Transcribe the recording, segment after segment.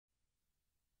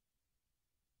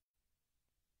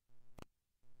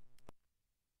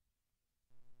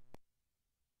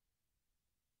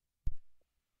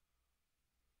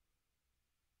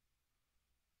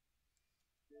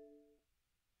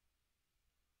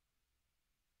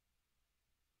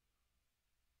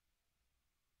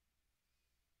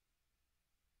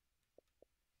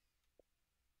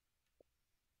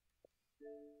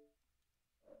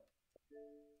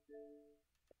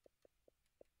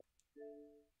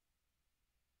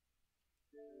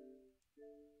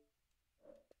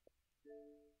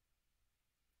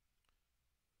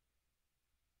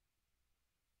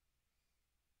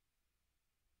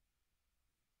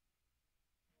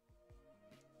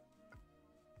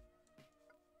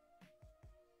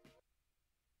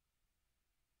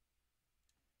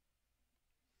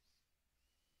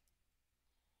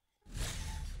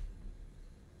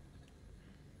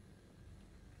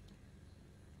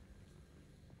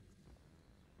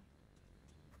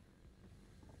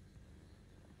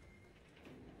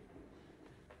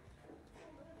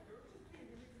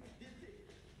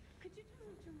Could you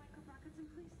turn to Michael Brockington,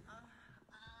 please?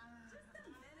 Just a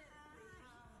minute,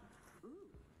 please. Ooh,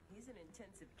 he's in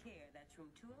intensive care. That's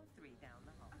room 203 down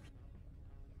the hall. Okay.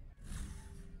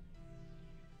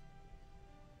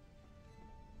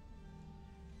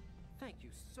 Thank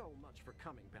you so much for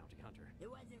coming, Bounty Hunter. It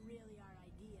wasn't really our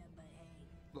idea, but hey.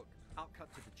 Look, I'll cut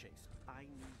to the chase. I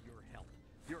need your help.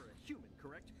 You're a human,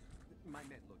 correct? My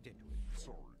men looked into it.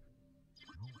 Sorry.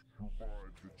 You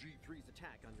survived the G3's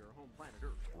attack on your home planet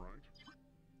Earth, right?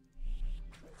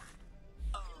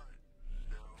 No.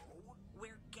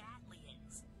 We're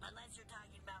Gatlians. Unless you're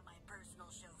talking about my personal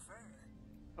chauffeur.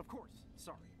 Of course,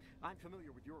 sorry. I'm familiar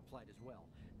with your plight as well.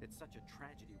 It's such a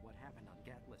tragedy what happened on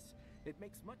Gatlis. It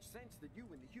makes much sense that you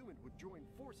and the human would join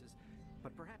forces,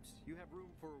 but perhaps you have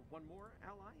room for one more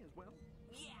ally as well?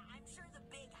 Yeah, I'm sure the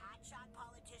big hotshot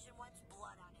politician wants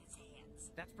blood on his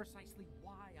hands. That's precisely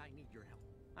why I need your help.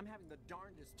 I'm having the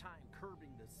darndest time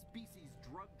curbing the species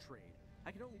drug trade.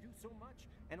 I can only do so much,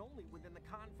 and only within the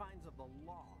confines of the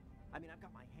law. I mean, I've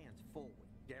got my hands full with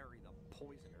Gary the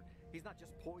Poisoner. He's not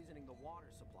just poisoning the water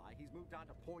supply, he's moved on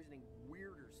to poisoning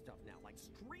weirder stuff now, like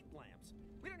street lamps.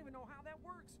 We don't even know how that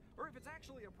works, or if it's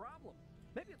actually a problem.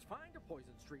 Maybe it's fine to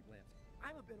poison street lamps.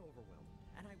 I'm a bit overwhelmed,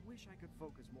 and I wish I could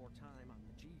focus more time on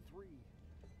the G3.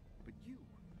 But you've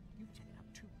taken up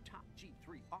 2 top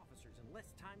G3 officers in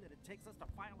less time than it takes us to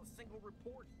file a single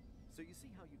report. So you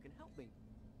see how you can help me.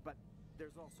 But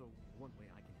there's also one way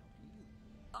I can help you.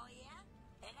 Oh yeah?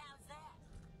 And how's that?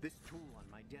 This tool on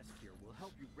my desk here will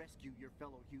help you rescue your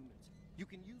fellow humans. You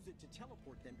can use it to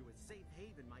teleport them to a safe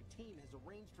haven my team has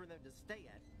arranged for them to stay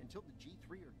at until the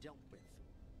G3 are dealt with.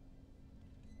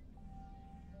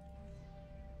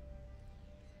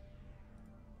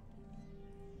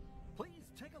 Please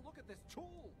take a look at this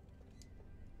tool!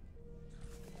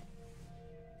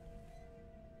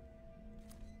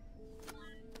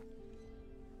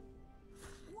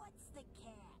 What's the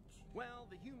catch? Well,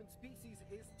 the human species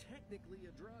is technically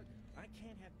a drug. I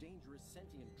can't have dangerous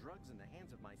sentient drugs in the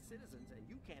hands of my citizens, and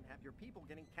you can't have your people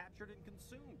getting captured and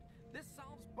consumed. This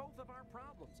solves both of our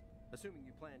problems, assuming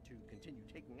you plan to continue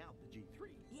taking out the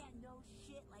G3. Yeah, no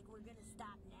shit, like we're gonna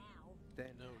stop now.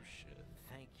 Then, No shit.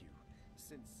 thank you.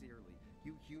 Sincerely.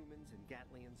 You humans and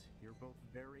Gatlians, you're both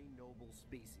very noble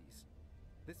species.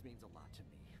 This means a lot to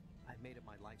me. I've made it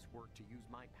my life's work to use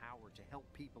my power to help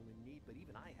people in need, but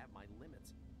even I have my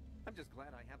limits. I'm just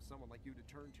glad I have someone like you to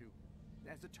turn to.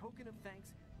 As a token of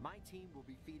thanks, my team will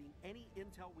be feeding any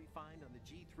intel we find on the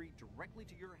G3 directly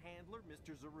to your handler,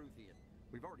 Mr. Zaruthian.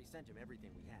 We've already sent him everything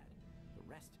we had. The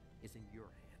rest is in your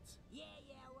hands.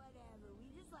 Yeah, whatever. We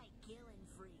just like killing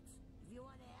freaks. If you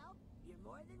want to help, you're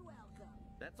more than welcome.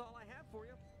 That's all I have for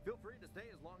you. Feel free to stay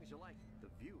as long as you like. The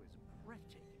view is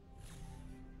breathtaking.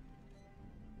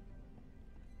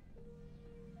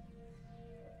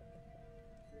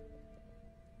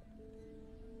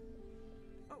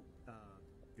 Oh,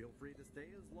 feel free to stay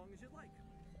as long as you like.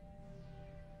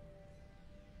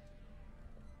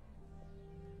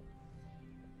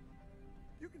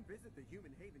 You can visit the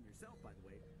Human Haven yourself, by the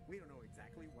way. We don't know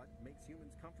exactly what makes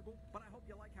humans comfortable, but I hope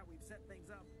you like how we've set things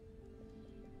up.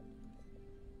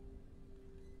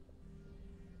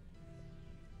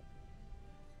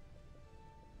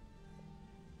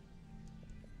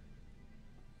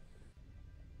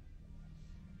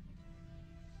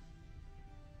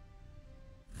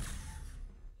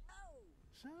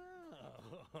 So,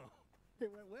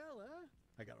 it went well, huh?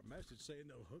 I got a message saying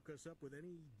they'll hook us up with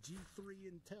any G3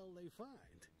 intel they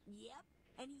find. Yep,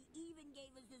 and he even gave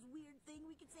us this weird thing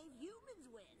we could save humans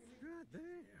with. God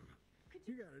damn.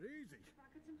 You got it easy.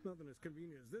 Nothing as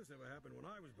convenient as this ever happened when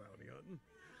I was bounty hunting.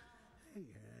 Hey,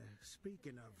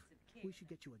 speaking of, we should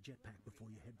get you a jetpack before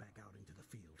you head back out into the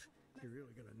field. You're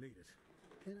really gonna need it.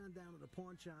 Head on down to the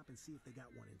pawn shop and see if they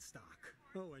got one in stock.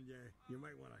 Oh, and you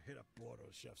might want to hit up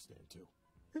Bordo's chef stand, too.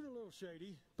 It's a little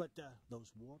shady, but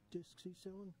those warp discs he's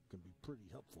selling can be pretty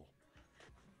helpful.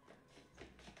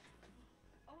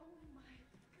 Oh my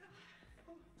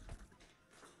God.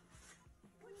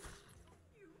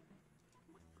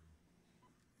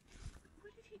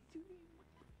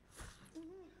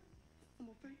 I'm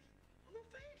afraid. I'm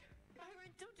afraid. Byron,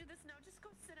 don't do this now. Just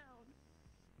go sit down.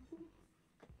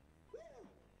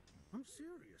 I'm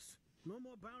serious. No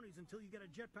more bounties until you get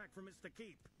a jetpack from Mr.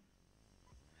 Keep.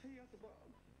 Hey, Uncle Bob.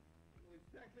 I know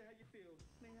exactly how you feel.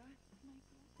 May I?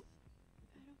 Michael,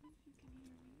 I don't know if you can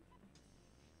hear me.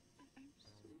 I'm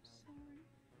so sorry.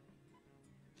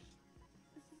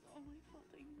 This is all my fault.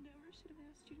 I never should have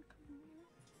asked you to come here.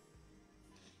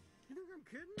 You think I'm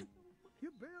kidding?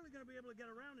 You're barely gonna be able to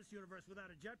get around this universe without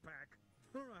a jetpack.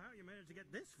 I don't know how you managed to get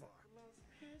this far. Lost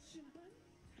passion, honey.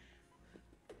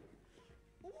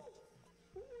 Ooh!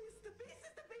 Ooh, it's the beast!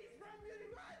 It's the beast! Run, Beauty,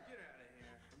 run! Get out of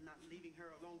here. I'm not leaving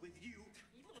her alone with you.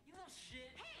 You little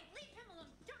shit. Hey, leave him alone.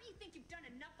 Don't you think you've done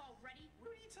enough already? What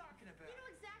are you talking about? You know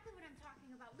exactly what I'm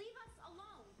talking about. Leave us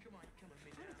alone. Come on, come with me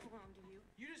I now. don't belong to you.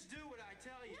 You just do what I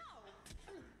tell you.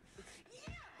 No.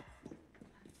 Yeah.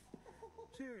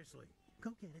 Seriously,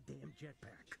 go get a damn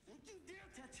jetpack. Don't you dare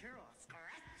touch her. I'll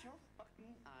scratch your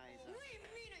fucking eyes out. What do you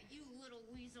mean it, you little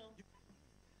weasel?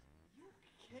 You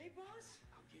okay, boss?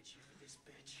 I'll get you for this,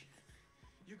 bitch.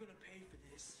 You're gonna pay for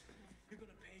this. You're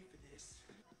gonna pay for this.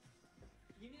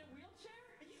 You need a wheelchair?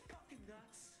 Are you fucking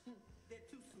nuts? They're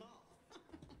too small.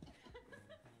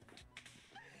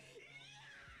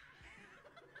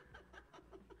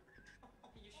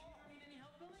 You sure you don't need any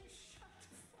help, Billy? Shut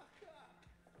the fuck up.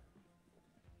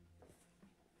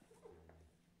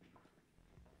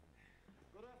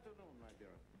 Good afternoon, my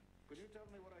dear. Could you tell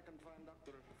me where I can find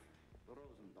Dr.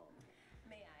 Rosenthal?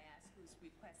 May I ask who's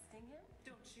requesting him?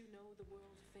 Don't you know the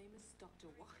world-famous Dr.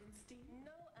 Wachenstein?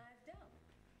 No, I don't.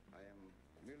 I am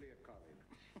merely a colleague.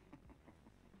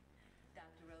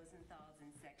 Dr. Rosenthal's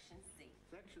in Section C.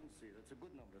 Section C, that's a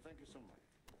good number. Thank you so much.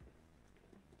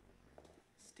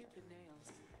 Stupid nails.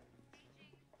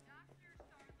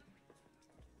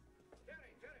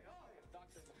 Jerry, oh,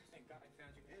 doctor, thank God I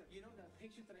found you. You know the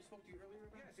patient that I spoke to you earlier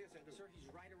about? Yes, I do. Sir, he's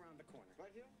right around the corner.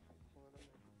 Right here?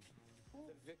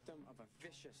 The victim of a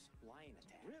vicious lion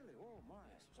attack. Really? Oh, my.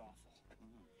 Yes, it was awful.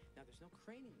 Now, there's no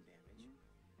cranium damage,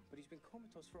 but he's been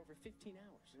comatose for over 15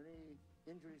 hours. Any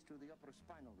injuries to the upper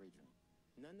spinal region?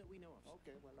 None that we know of.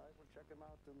 Okay, well, I will check him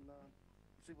out and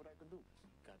see what I can do.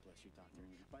 God bless you, doctor.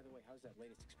 By the way, how's that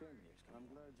latest experiment of yours I'm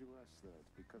coming? glad you asked that,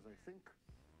 because I think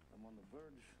I'm on the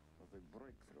verge of a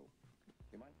breakthrough.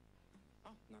 You mind?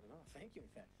 Oh, not at all. Thank you,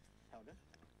 in fact. Helga?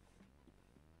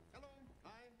 Hello.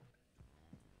 Hi.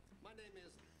 My name is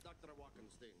Dr.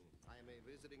 Wachenstein. I am a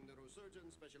visiting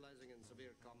neurosurgeon specializing in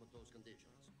severe comatose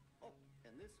conditions. Oh,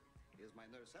 and this is my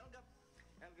nurse, Helga.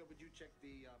 Helga, would you check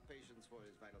the patients for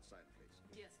his vital sign, please?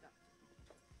 Yes, doctor.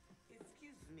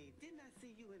 Excuse me, didn't I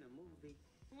see you in a movie?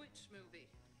 Which movie?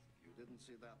 You didn't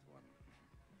see that one.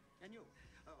 And you?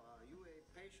 Oh, are you a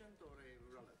patient or a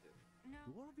relative? No,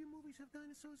 Do all of your movies have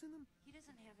dinosaurs in them? he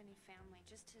doesn't have any family.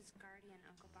 Just his guardian,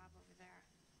 Uncle Bob, over there.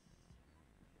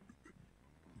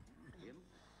 Him?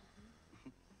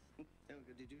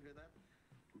 Helga, did you hear that?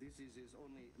 This is his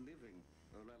only living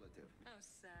relative. Oh,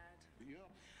 sad. You know,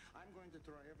 I'm going to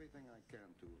try everything I can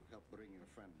to help bring your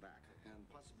friend back, and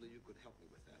possibly you could help me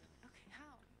with that. Okay,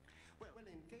 how? Well,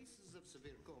 in cases of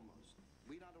severe comas,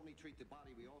 we not only treat the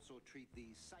body, we also treat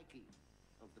the psyche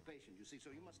of the patient, you see.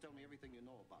 So you must tell me everything you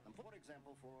know about them. For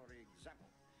example,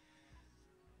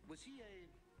 was he a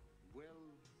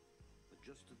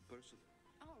well-adjusted person?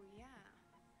 Oh, yeah.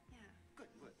 Yeah.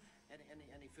 Good, good.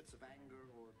 Any fits of anger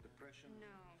or depression?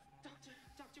 No.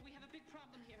 Doctor, we have a big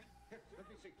problem here. Here, let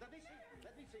me see. Let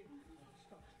me see.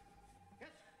 Stop.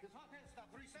 Yes, his heart has stopped.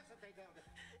 Resuscitate, Helga.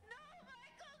 No,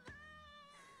 Michael, no!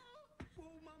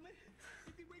 Whoa, mommy.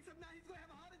 If he wakes up now, he's gonna have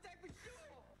a heart attack for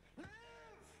sure.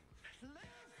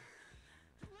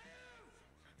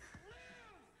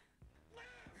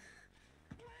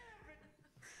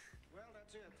 Well,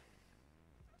 that's it.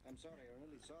 I'm sorry. I'm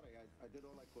really sorry. I did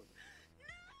all I could.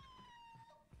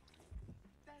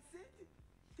 That's it?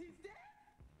 He's dead?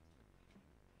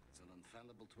 It's an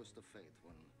infallible twist of fate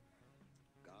when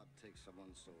God takes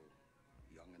someone so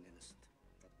young and innocent.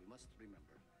 But we must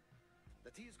remember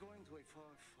that he is going to a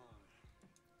far, far,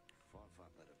 far, far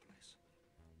better place.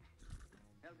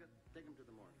 Helga, take him to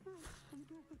the morgue.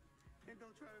 And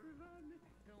don't try to revive me.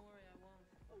 Don't worry, I won't.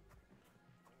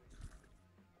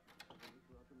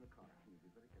 Go up in the car. You be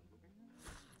very careful, okay?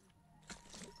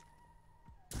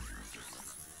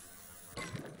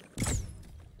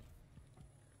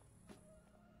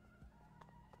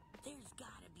 There's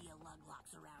gotta be a lug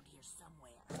locks around here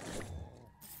somewhere.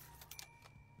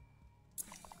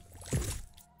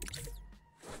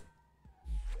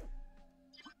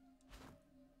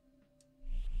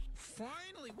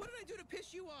 Finally! What did I do to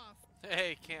piss you off?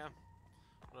 Hey, Cam.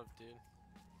 What up, dude?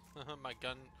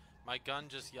 My gun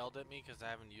just yelled at me because I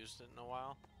haven't used it in a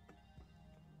while.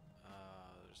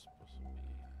 There's supposed to be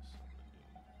something new.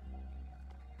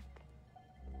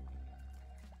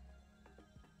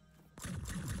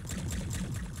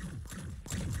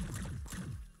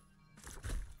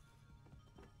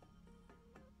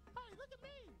 Hey, look at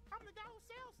me! I'm the guy who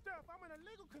sells stuff. I'm an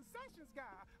illegal concessions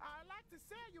guy. I like to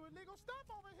sell you illegal stuff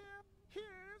over here.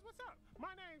 Here's what's up.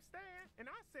 My name's Stan,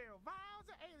 and I sell vials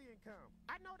of alien cum.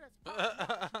 I know that's probably what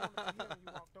you wanted to hear when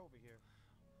you walked over here.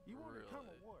 You want to come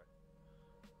or what?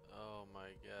 Oh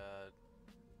my god.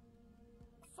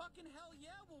 Fucking hell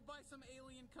yeah, we'll buy some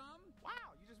alien cum.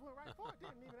 Wow, you just went right for it.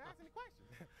 Didn't even ask any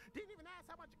questions. Didn't even ask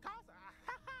how much it costs.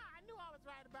 I knew I was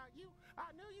right about you.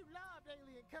 I knew you loved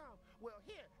alien cum. Well,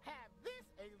 here, have this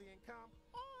alien cum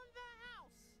on the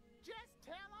house. Just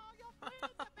tell all your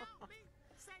friends about me.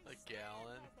 Say a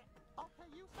gallon?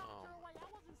 Okay, you talked her away. I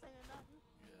wasn't saying nothing.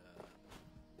 Yeah.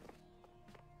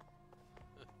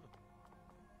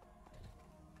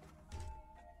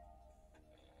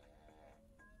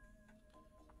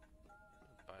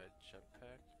 Buy a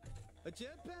jetpack? A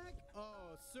jetpack?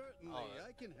 Oh, certainly. Oh,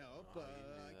 I can help. oh,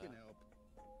 I can help.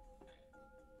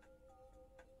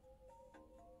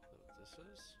 What this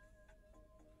is?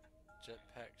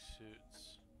 Jetpack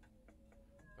suits.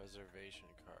 Reservation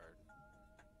card.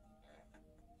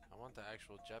 I want the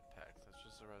actual jetpack. That's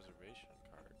just a reservation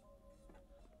card.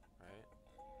 Right?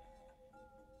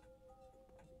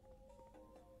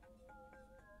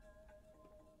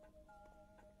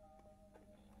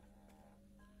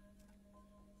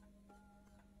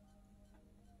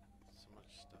 So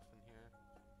much stuff in here.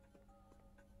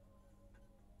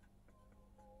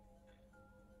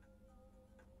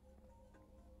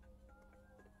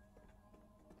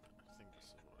 I think this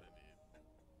is what I need.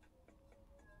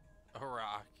 A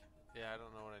rock. Yeah, I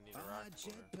don't know what I need a rock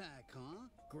for. Jetpack,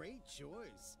 huh? Great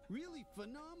choice. Really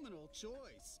phenomenal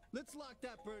choice. Let's lock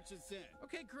that purchase in.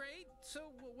 Okay, great.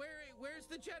 So where's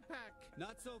the jetpack?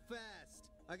 Not so fast.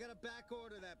 I gotta back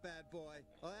order that bad boy.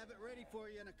 I'll have it ready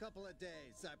for you in a couple of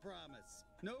days, I promise.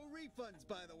 No refunds,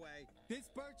 by the way.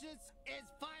 This purchase is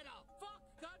final. Fuck!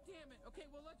 God damn it. Okay,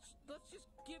 well let's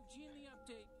just give Gene the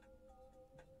update.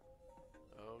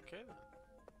 Okay then.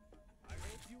 I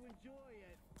hope you enjoy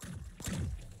it.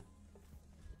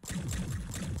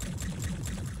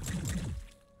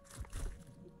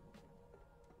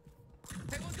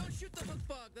 Hey, well, don't shoot the hook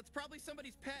bug. That's probably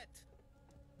somebody's pet.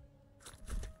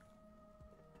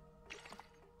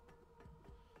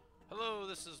 Hello,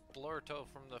 this is Blorto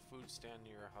from the food stand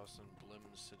near your house in Blim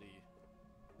City.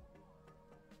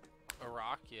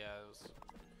 Iraq, yeah.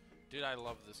 Dude, I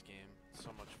love this game. It's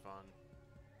so much fun.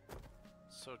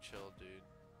 So chill, dude.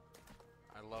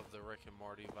 I love the Rick and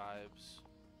Morty vibes.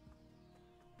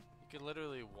 You can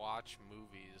literally watch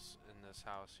movies in this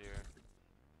house here.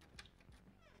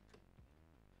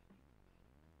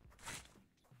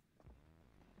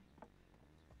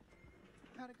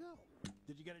 How'd it go?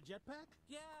 Did you get a jetpack?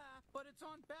 Yeah, but it's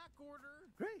on back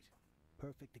order. Great.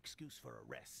 Perfect excuse for a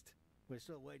rest. We're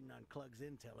still waiting on Clug's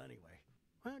intel anyway.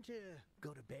 Why don't you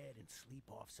go to bed and sleep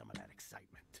off some of that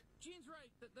excitement? Gene's right.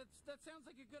 That sounds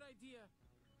like a good idea.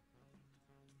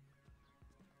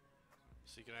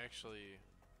 So you can actually...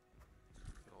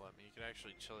 You can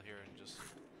actually chill here and just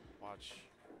watch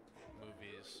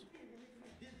movies.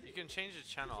 You can change the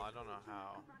channel, I don't know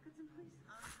how.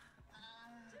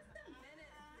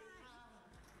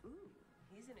 Ooh,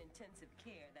 he's in intensive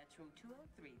care. That's room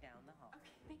 203 down the hall.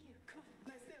 Okay, thank you. Come on.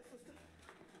 Nice day, sister.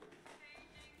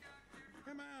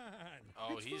 Come on.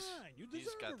 Oh, it's fine. You he's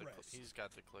deserve got a the rest. he's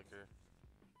got the clicker.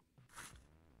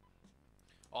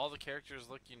 All the characters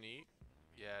look unique.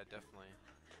 Yeah, definitely.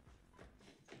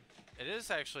 It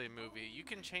is actually a movie. You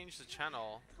can change the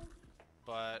channel,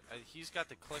 but he's got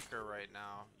the clicker right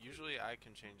now. Usually I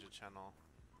can change the channel.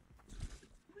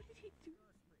 What did he do?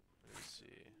 Let me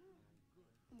see.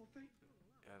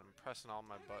 Yeah, I'm pressing all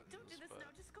my buttons, Don't do this but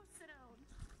now. Just go sit down.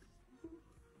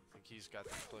 I think he's got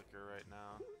the clicker right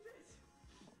now.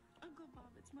 Uncle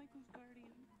Bob, it's Michael's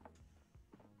guardian.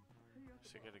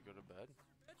 So you gotta go to bed?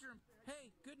 Bedroom.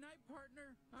 Hey, good night,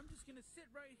 partner. I'm just gonna sit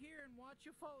right here and watch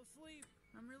you fall asleep.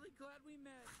 I'm really glad we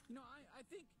met. You know, I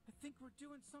think we're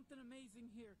doing something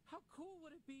amazing here. How cool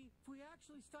would it be if we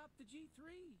actually stopped the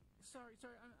G3? Sorry.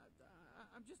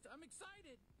 I'm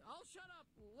excited. I'll shut up.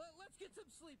 Let's get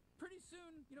some sleep. Pretty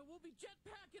soon, you know, we'll be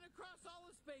jetpacking across all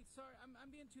of space. Sorry,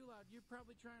 I'm being too loud. You're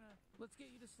probably trying to. Let's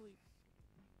get you to sleep.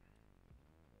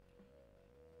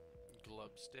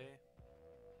 Glubs Day.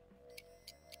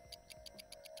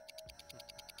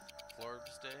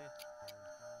 Florbs Day.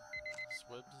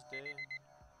 Swibs Day.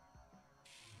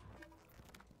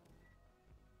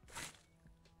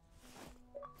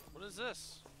 is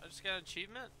this? I just got an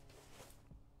achievement?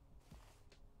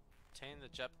 Obtain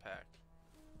the jetpack.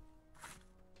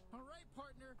 Alright,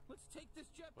 partner, let's take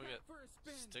this Look jetpack at for a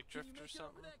spin. stick Can drift you or make it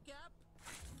over something? that gap?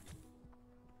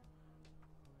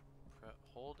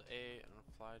 Hold A and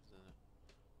fly to the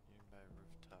nearby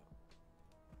rooftop.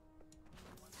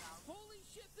 Holy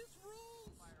shit, this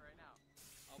rules! Buy it right now.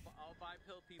 I'll buy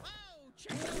pill people. Whoa,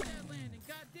 check out that landing,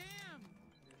 goddamn!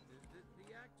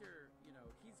 The actor, you know,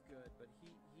 he's good, but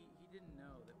he didn't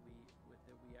know that we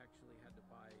actually had to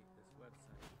buy this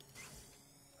website.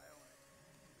 I own it.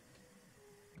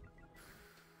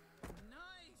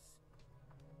 Nice!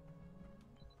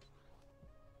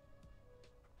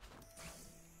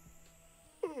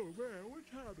 Oh man, what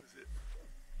time is it?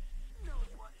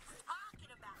 Knows what he's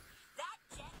talking about. That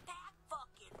jetpack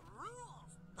fucking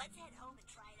rules. Let's head home and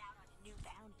try it out on a new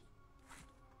bounty.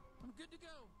 I'm good to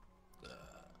go.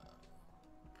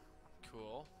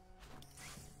 Cool.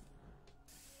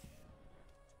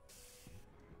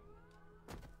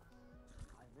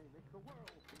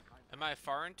 Am I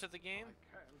far into the game?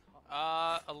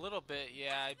 A little bit,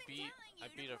 yeah. I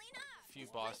beat a few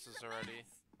bosses already.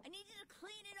 I need you to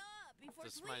clean it up before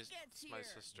This is Tweet gets my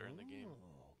here. sister in the game.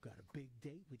 Oh, got a big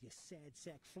date with your sad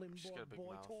sack She's got a flimboard big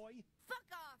boy mouth. toy? Fuck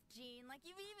off, Gene. Like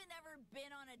you've even ever been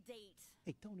on a date.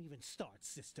 Hey, don't even start,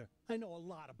 sister. I know a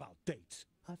lot about dates.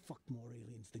 I fucked more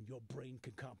aliens than your brain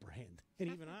can comprehend. And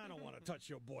even I don't want to touch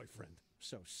your boyfriend.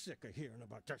 So sick of hearing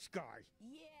about this guy.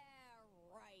 Yeah,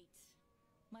 right.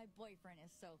 My boyfriend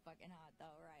is so fucking hot,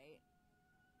 though, right?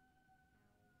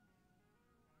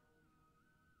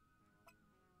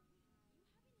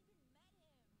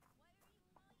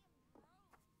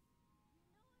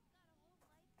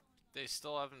 They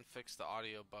still haven't fixed the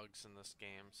audio bugs in this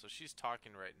game, so she's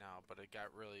talking right now, but it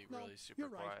got really super you're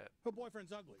right. quiet. Her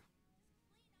boyfriend's ugly.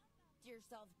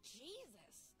 Yourself,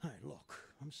 Jesus. Hey, look,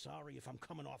 I'm sorry if I'm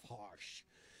coming off harsh.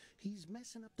 He's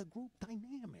messing up the group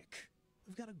dynamic.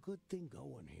 We've got a good thing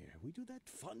going here. We do that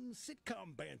fun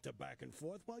sitcom banter back and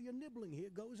forth while your nibbling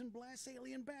here goes and blasts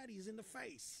alien baddies in the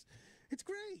face. It's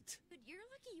great. Dude, you're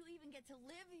lucky you even get to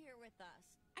live here with us.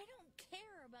 I don't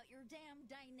care about your damn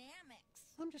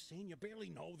dynamics. I'm just saying you barely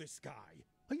know this guy.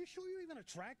 Are you sure you're even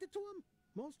attracted to him?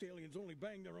 Most aliens only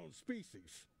bang their own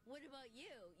species. What about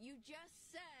you? You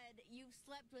just said you've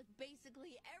slept with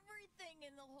basically everything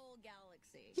in the whole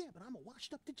galaxy. Yeah, but I'm a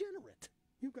washed-up degenerate.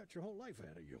 You've got your whole life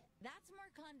ahead of you. That's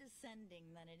more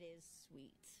condescending than it is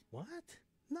sweet. What?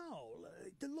 No,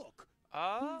 look.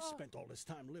 Uh, We've spent all this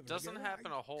time living doesn't together.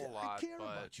 happen a whole lot, I care but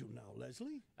about you now,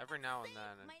 Leslie. every now and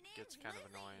then it gets kind of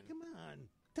annoying. Come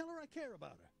on. Tell her I care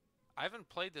about her. I haven't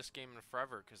played this game in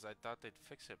forever because I thought they'd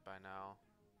fix it by now.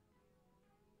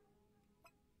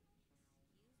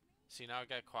 See, now it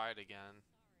got quiet again.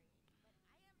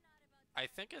 I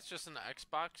think it's just an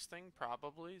Xbox thing,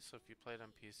 probably. So if you play it on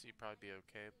PC, probably be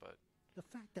okay. But The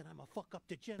fact that I'm a fuck-up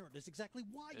degenerate is exactly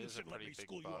why It you is a should let pretty me big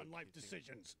school you bug, on life you think.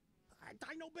 decisions.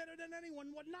 I know better than anyone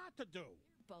what not to do.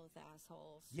 Both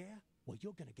assholes. Yeah? Well,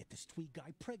 you're gonna get this Tweed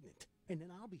guy pregnant. And then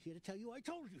I'll be here to tell you I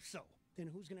told you so. Then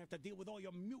who's gonna have to deal with all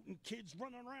your mutant kids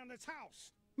running around this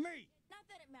house? Me! Not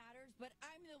that it matters, but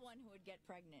I'm the one who would get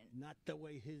pregnant. Not the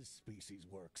way his species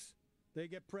works. They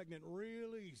get pregnant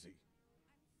real easy.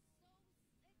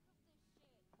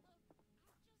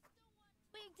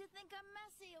 Big to think I'm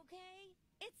messy, okay?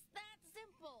 It's that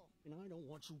simple. And I don't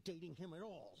want you dating him at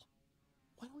all.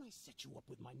 Why don't I set you up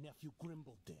with my nephew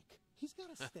Grimbledick? He's got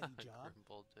a steady job.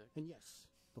 Grimbledick. And yes,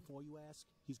 before you ask,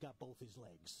 he's got both his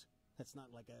legs. That's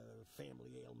not like a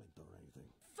family ailment or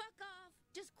anything. Fuck off.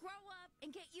 Just grow up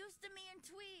and get used to me and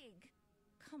Twig.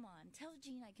 Come on, tell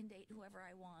Gene I can date whoever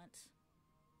I want.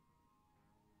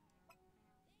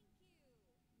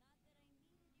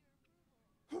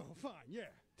 Oh, fine,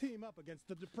 yeah. Team up against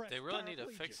the depressed. they really need to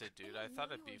paraplegic. fix it, dude. I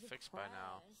thought it'd be fixed by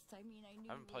now. I mean, I knew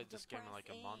I haven't you were played this game in like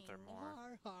a month or depressing. more.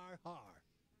 Har, har, har.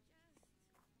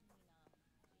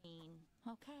 Gene,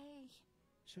 okay?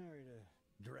 Sorry to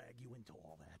drag you into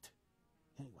all that.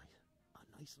 Anyway, a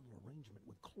nice little arrangement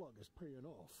with Klug is paying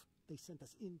off. They sent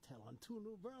us intel on 2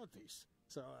 new bounties.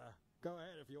 So, go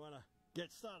ahead if you want to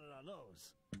get started on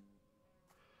those.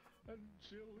 And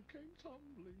Jill came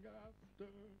tumbling after.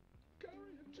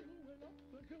 Gary and Jill went up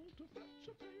the hill to fetch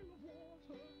a pail of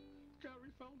water.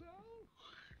 Gary fell down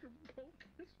and broke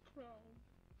his crown.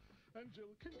 And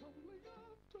Jill came tumbling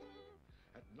after.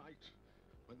 At night,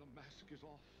 when the mask is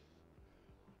off,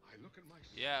 I look at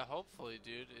myself. Yeah, hopefully,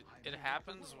 dude. It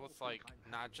happens with, like,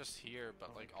 not just here,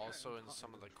 but, like, also in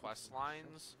some of the quest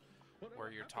lines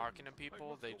where you're talking to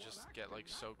people. They just get, like,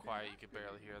 so quiet you can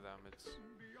barely hear them. It's...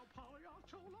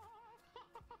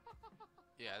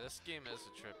 Yeah, this game is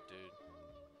a trip,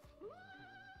 dude.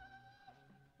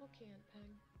 can't,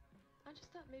 Peg. I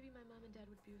just thought maybe my mom and dad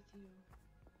would be with you.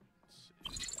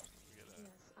 Yes,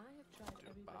 I have tried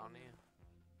every bounty.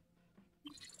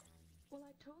 Well,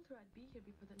 I told her I'd be here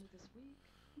before the end of this week.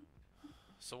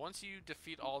 So once you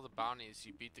defeat all the bounties,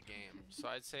 you beat the game. So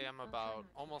I'd say I'm about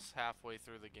almost halfway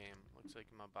through the game. Looks like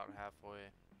I'm about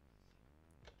halfway.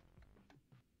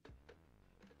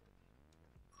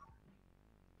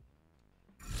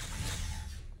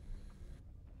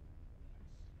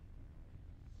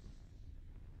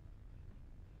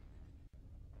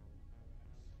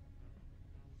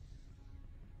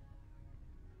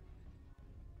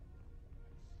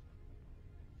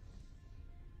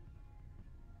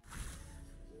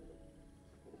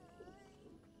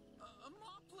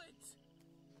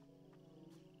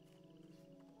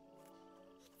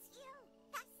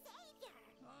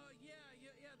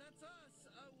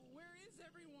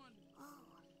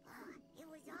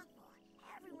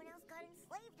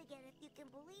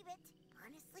 Believe it.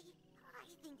 Honestly, I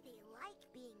think they like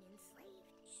being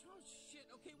enslaved. Oh, shit.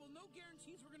 Okay, well, no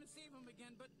guarantees we're gonna save them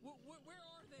again, but where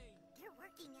are they? They're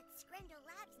working at Skrendo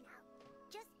Labs now,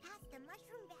 just past the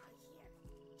Mushroom Valley here.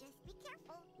 Just be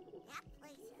careful. That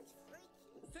place is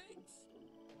freaky. Thanks.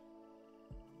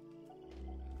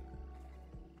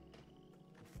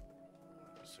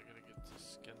 So I gotta get to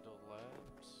Skrendo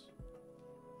Labs.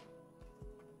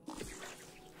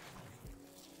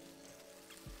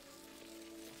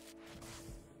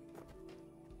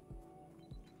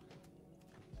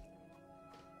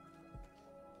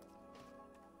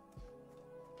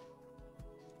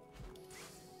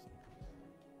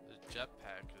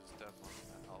 Jetpack is definitely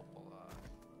gonna help a lot.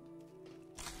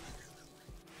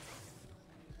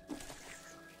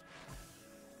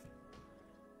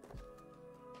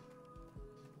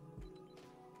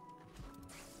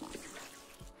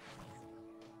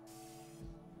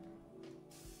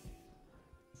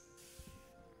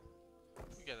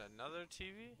 We got another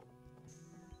TV?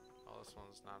 Oh, this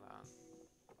one's not on.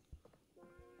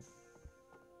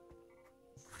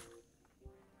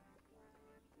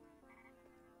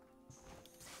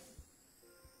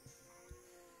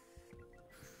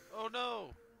 Oh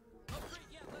no! Oh great,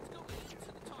 yeah, let's go into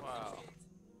the top. Wow.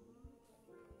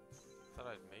 Thought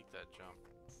I'd make that jump.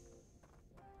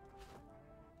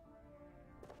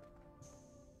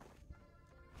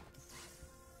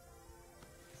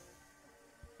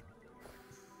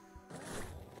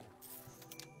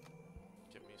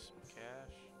 Give me some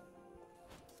cash.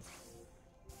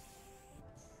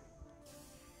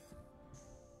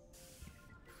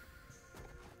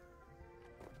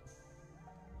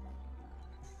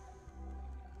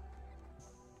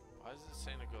 Why is it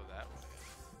saying to go that way?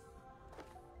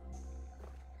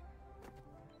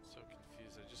 I'm so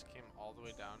confused. I just came all the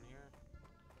way down here.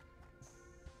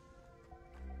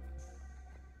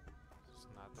 It's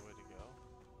not the way to go.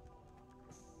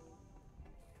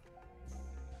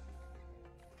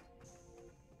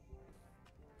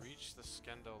 Reach the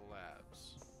Skrendo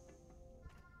Labs.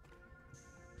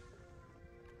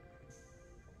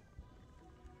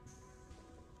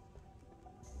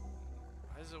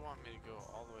 Why does it want me to go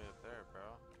all the way up there, bro?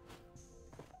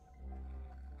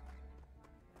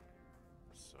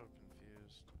 I'm so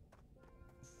confused.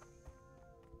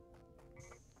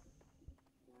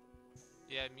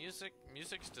 Yeah,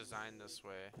 music's designed this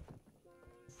way.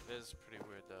 It is pretty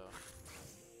weird though.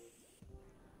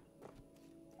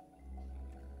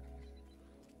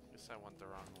 Guess I went the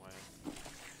wrong way.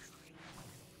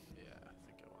 Yeah, I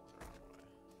think I went the wrong way.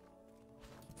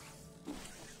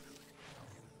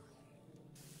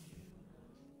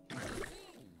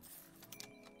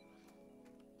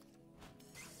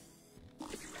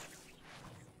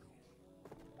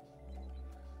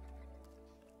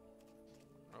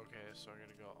 Okay, so I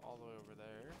gotta go all the way over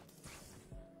there.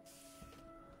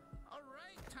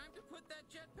 Alright, time to put that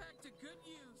jetpack to good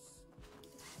use.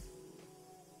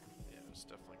 Yeah, it was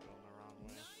definitely going the wrong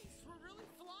way. Nice, we're really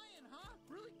flying, huh?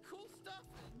 Really cool stuff,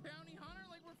 Bounty Hunter,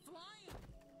 like we're flying.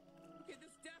 Okay,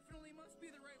 this definitely must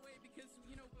be the right way because,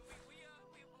 you know,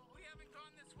 we haven't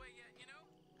gone this way yet, you know?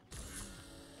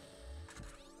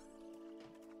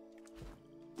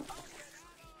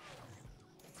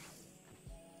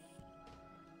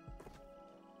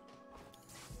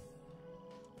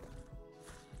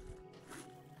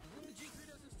 G3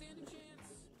 doesn't stand a chance.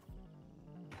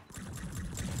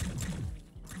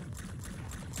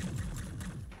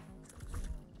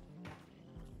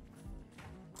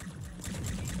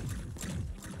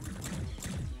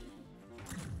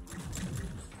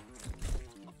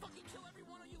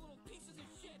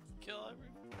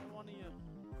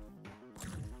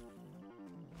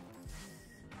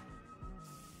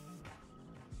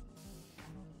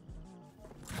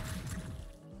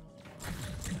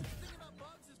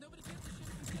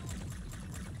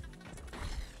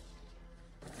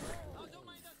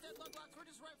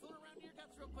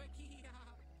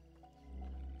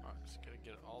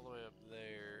 all the way up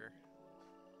there.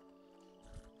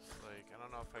 It's like, I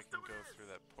don't know if I can go through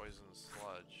that poison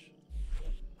sludge.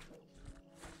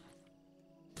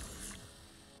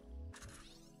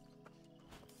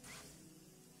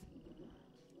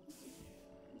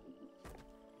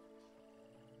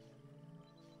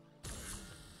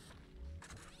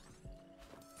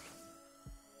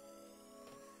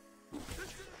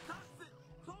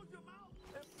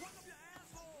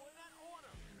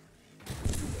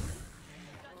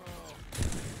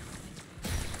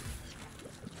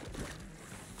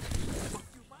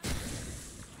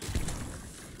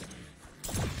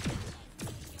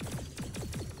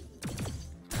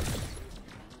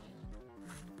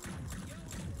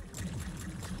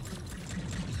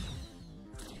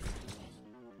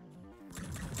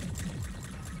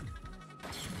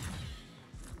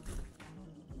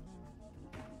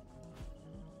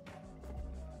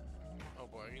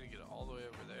 I'm gonna get all the way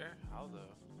over there? How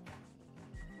though?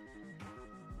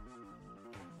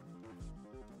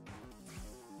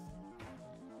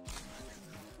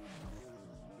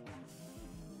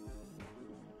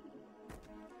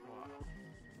 Wow.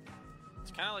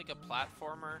 It's kind of like a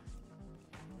platformer.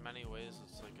 In many ways,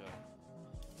 it's like a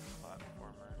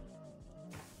platformer.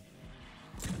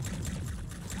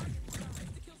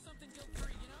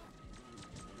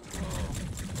 Whoa.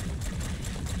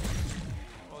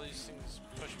 All these things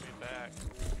push me back.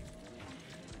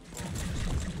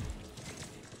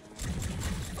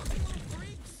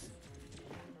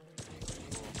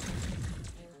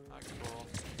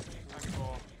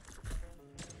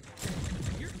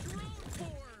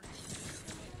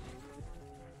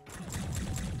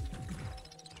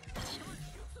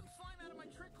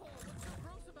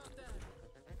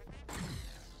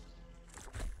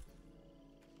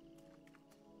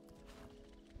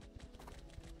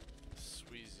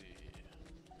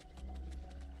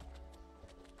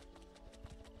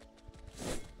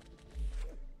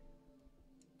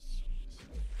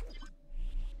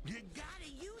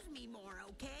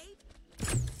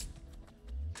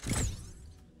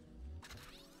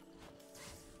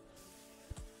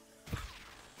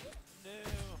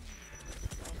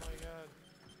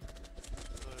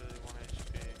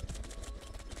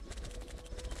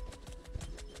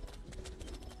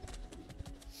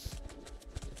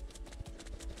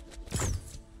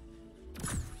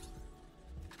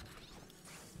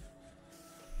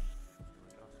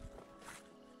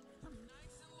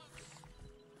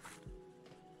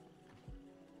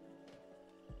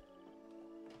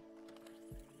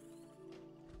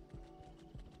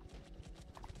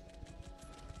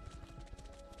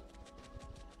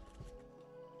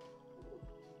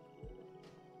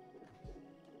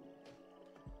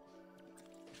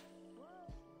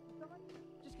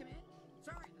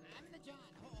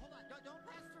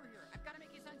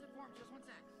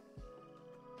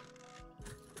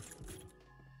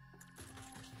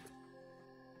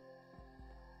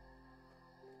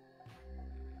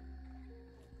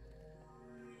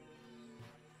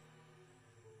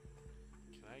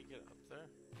 Get up there?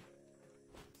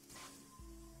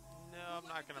 No, I'm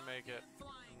not gonna make it.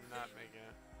 I'm not making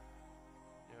it.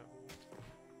 Yep.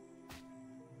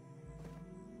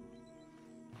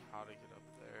 How to get up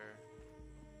there?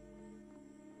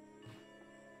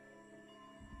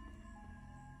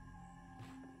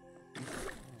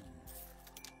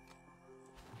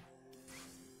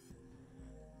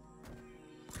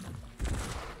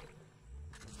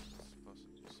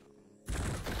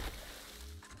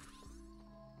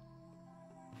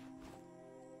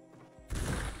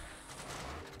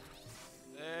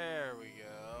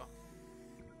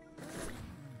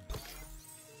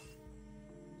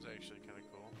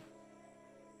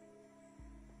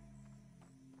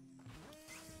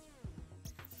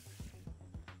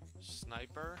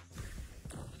 Sniper?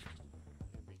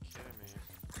 You'd be kidding me.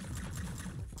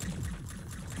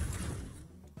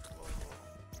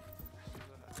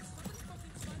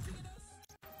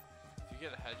 If you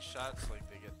get headshots, like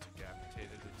they get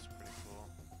decapitated, it's pretty cool.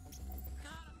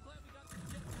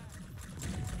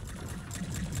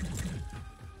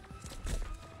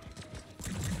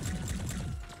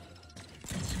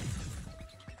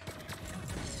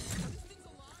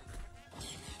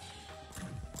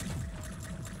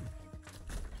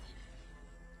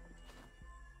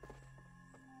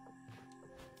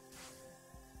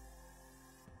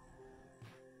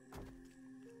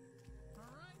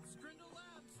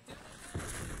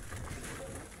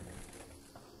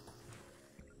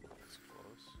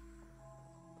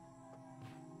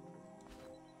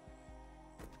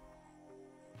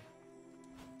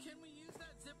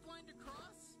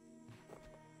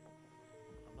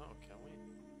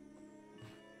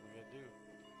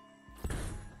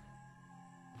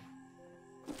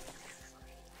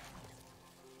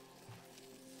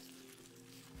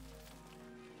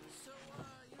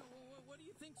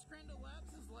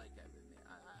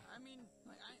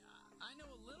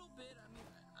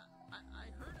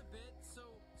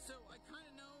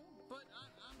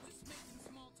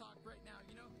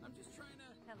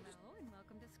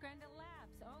 Scrandle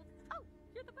Labs. Oh,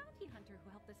 you're the bounty hunter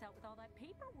who helped us out with all that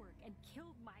paperwork and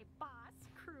killed my boss,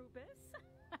 Krubis.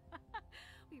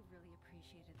 We really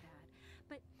appreciated that.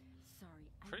 But sorry,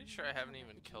 Pretty sure I haven't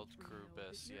even killed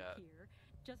Krubis yet. Here.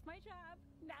 Just my job,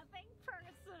 nothing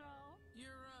personal.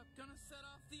 You're gonna set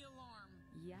off the alarm.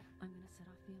 Yep, I'm gonna set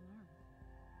off the alarm.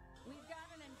 We've got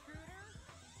an intruder.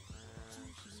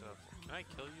 So, can I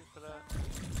kill you for that? No.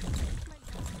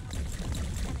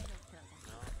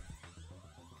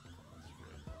 That's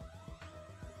great.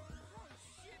 Oh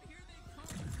shit, here they come.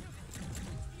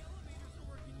 The elevators are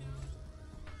working now.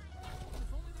 If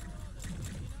only they were all this way,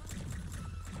 you know?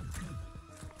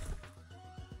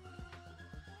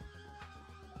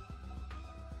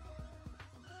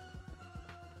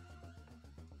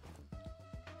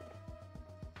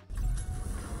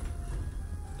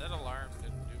 That alarm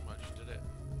didn't do much, did it?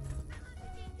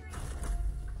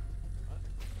 What?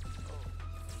 Oh.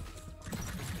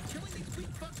 Killing these weak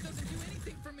fucks doesn't do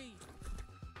anything for me.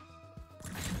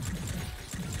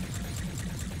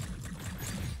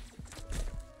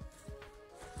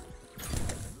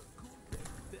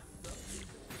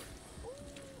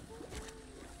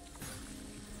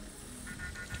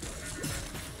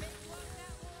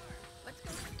 Let's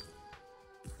go.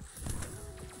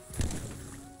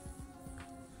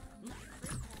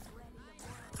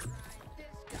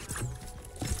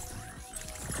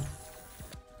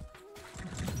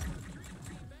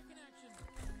 Back in action.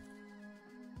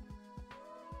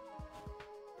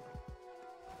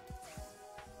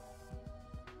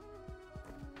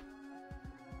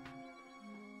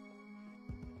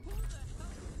 Who the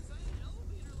hell is inside an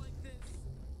elevator like this?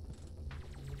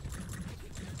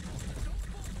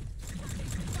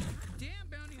 Damn,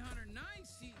 bounty hunter,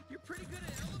 nice. You're pretty good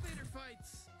at elevator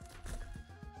fights.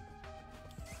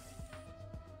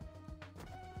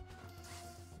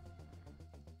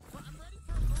 Well, I'm ready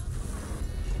for a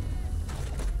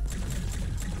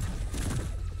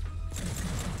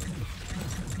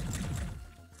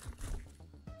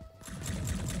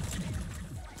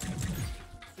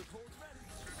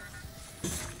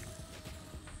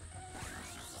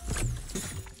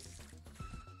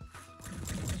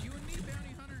You and me,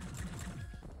 bounty hunter.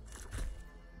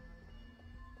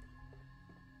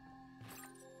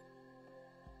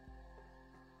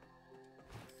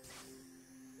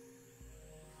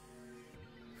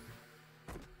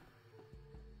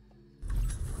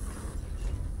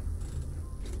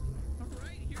 All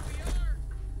right, here we are.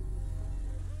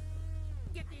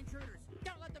 Get the intruders.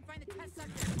 Don't let them find the test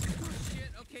subject. Oh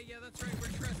shit. Okay, yeah, that's right. We're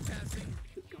trespassing.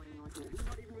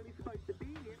 Not even really supposed to be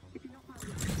here if you're not part of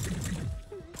the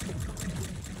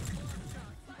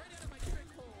Shot right out of my trick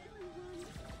hole.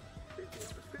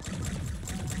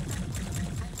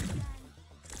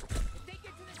 If they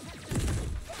get to the test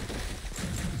subject,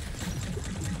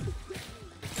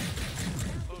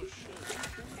 Oh shit.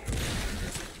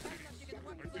 you get the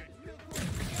weapons out real quick.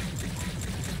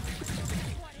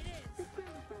 That's what it is.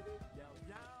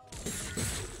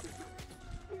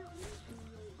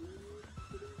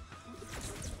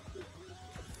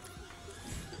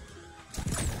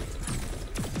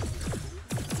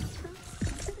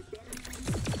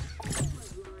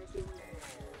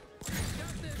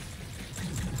 Got this.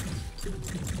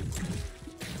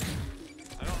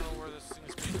 I don't know where this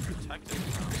thing's being protected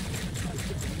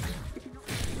from.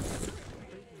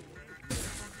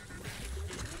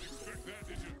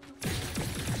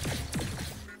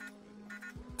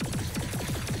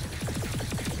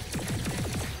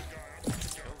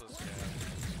 Kill this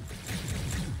guy.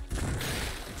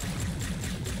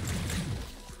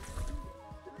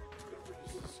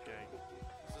 This guy.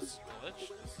 Is this glitched?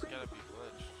 This has gotta be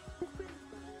glitched.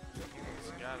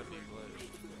 It's gotta be glitched.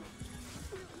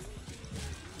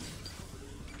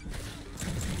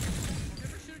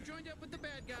 Never should have joined up with the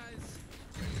bad guys.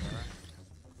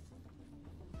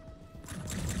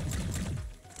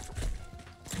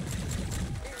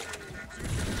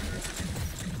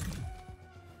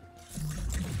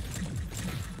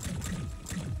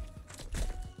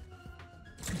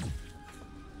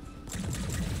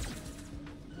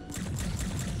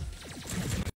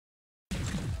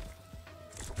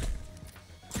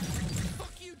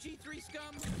 Fuck you, G3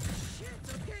 scum. Shit.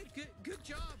 Okay. Good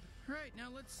job. All right, now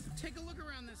let's take a look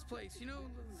around this place. You know,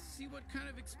 see what kind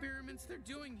of experiments they're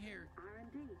doing here.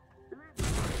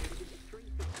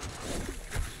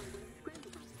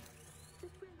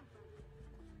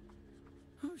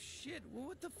 Oh shit! Well,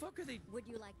 what the fuck are they? Would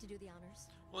you like to do the honors?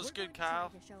 What's We're good, going to try Kyle?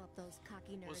 to show up those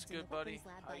cocky nerds What's in the good, buddy? weapons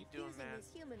lab How by you doing, fusing man? this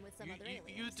human with some other You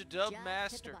aliens. the dub Just hit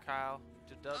master, the button. Kyle.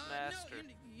 The dub master. No,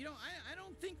 you know, I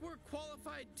don't think we're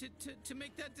qualified to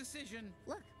make that decision.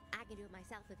 Look, I I can do it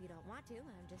myself if you don't want to.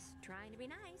 I'm just trying to be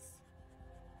nice.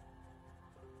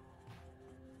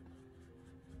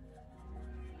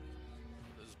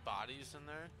 There's bodies in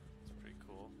there. It's pretty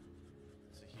cool.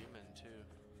 It's a human too.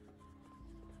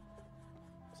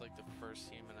 It's like the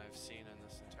first human I've seen in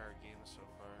this entire game so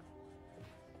far.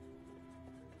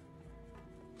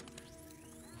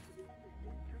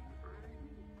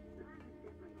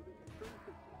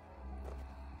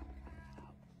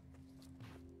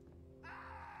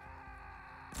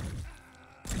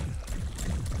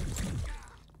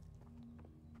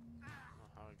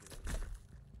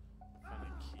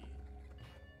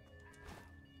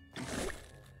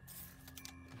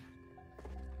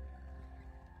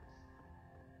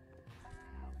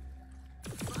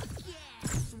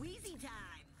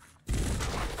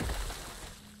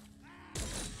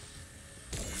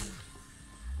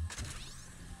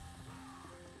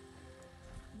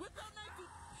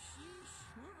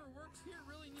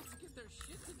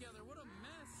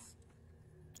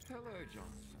 Hello,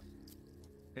 Johnson.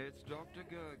 It's Dr.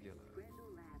 Gurgula.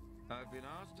 I've been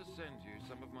asked to send you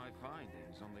some of my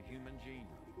findings on the human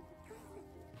genome.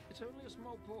 It's only a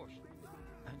small portion,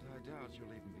 and I doubt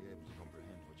you'll even be able to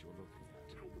comprehend what you're looking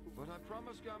at. But I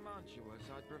promised Garmantuous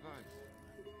I'd provide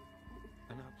them.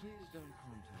 And now please don't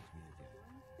contact me again.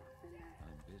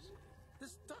 I'm busy.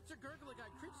 This Dr. Gurgula guy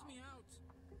creeps me out.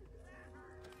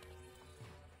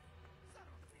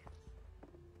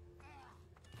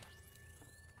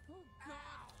 Oh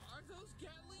God, are those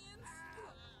Gatlians?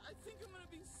 I think I'm gonna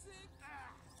be sick.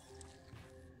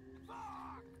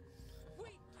 Fuck!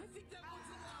 Wait, I think that one's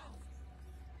alive.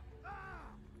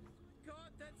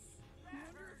 God, that's. I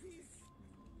wonder if he's.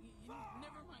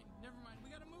 Never mind. We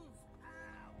gotta move.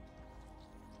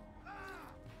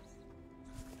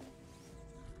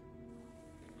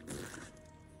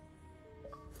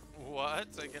 What?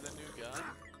 I get a new gun?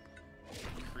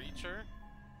 Creature?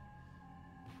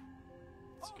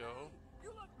 Let's go. You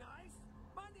look nice.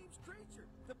 My name's Creature.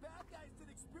 The bad guys did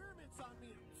experiments on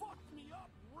me and fucked me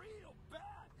up real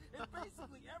bad. In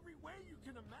basically every way you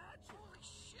can imagine. Holy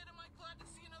shit, am I glad to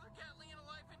see another Gatlian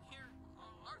alive in here.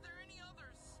 Are there any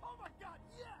others? Oh my God,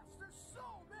 yes! There's so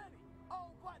many!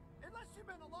 Oh, but unless you've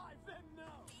been alive, then no.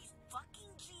 These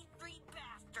fucking G3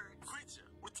 bastards. Creature,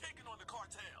 we're taking on the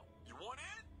cartel. You want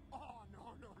in? Oh,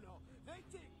 no. They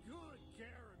take good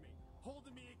care of me.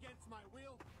 Holding me against my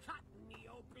will, cutting me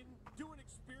open, doing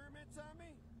experiments on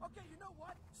me. Okay, you know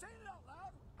what? Saying it out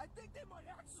loud, I think they might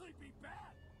actually be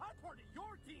bad. I'm part of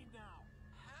your team now.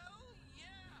 Hell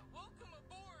yeah! Welcome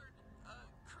aboard,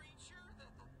 Creature.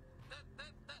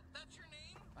 That's your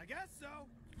name? I guess so.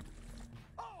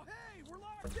 Oh, hey, we're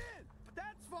locked in, but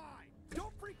that's fine.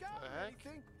 Don't freak out or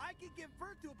anything. I can give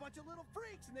birth to a bunch of little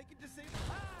freaks, and they can just say,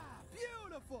 ah,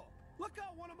 beautiful. Look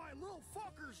how one of my little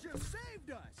fuckers just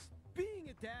saved us. Being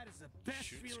a dad is the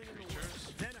best feeling in the world.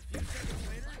 Then a few seconds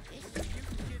later, when the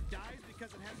mutant kid dies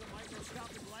because it has a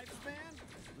microscopic lifespan,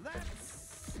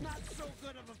 that's not so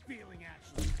good of a feeling,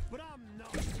 actually. But I'm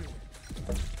not doing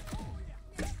it. Oh, yeah,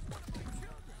 that's one of my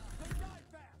children. They die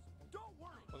fast. Don't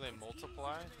worry. Will they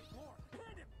multiply?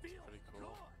 And it feels pretty cool.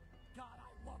 good. God,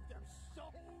 I love them so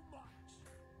much.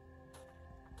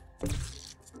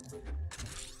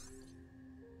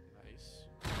 Nice.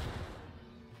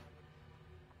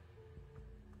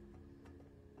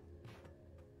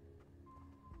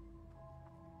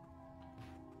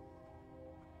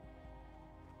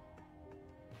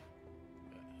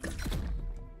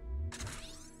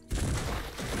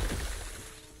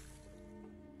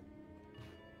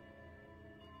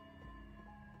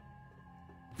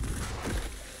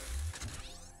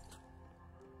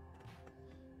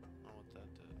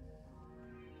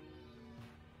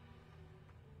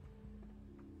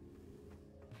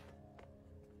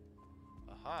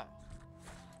 Aha.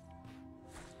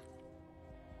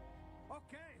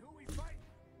 Okay, who we fighting?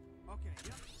 Okay,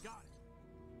 yep, got it.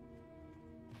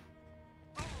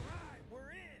 All right,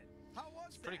 we're in. How was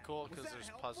It's pretty cool because there's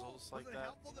puzzles like was it that.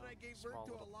 helpful that I gave Small birth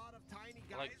to a little- lot of tiny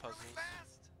I like guys real puzzles.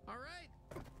 fast? All right.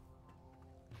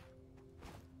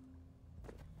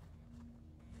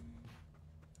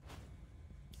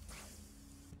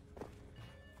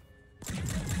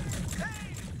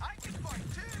 Hey, I can fight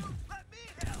too. Let me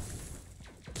help.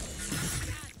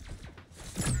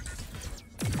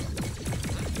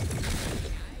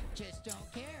 Just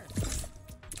don't care.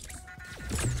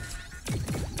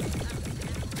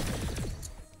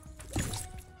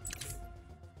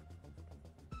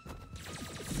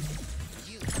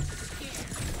 You scared.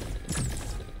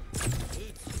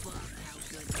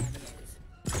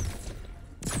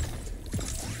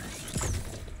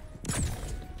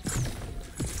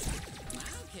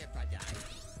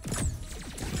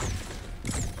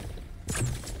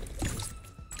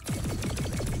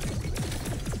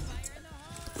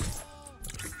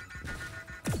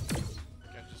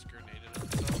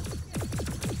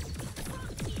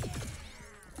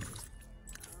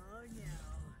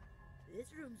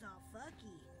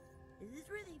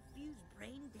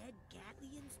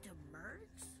 aliens to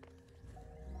Mercs?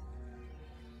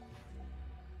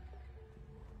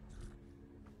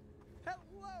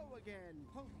 Hello again!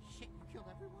 Holy shit, you killed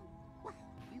everyone? Wow,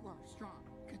 you are strong.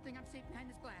 Good thing I'm safe behind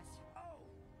this glass. Oh,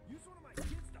 use one of my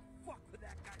kids to fuck with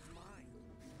that guy's mind.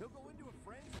 He'll go into a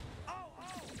frenzy. Oh,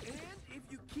 and if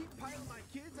you keep piling my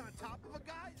kids on top of a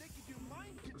guy, they can do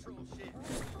mind control shit.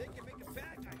 They can make a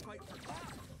bad guy fight for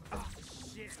us. Ah,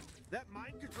 shit. That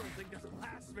mind control thing doesn't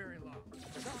last very long.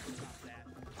 Sorry about that.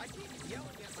 I keep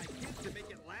yelling at my kids to make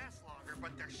it last longer,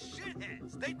 but they're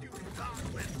shitheads. They do not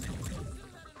listen.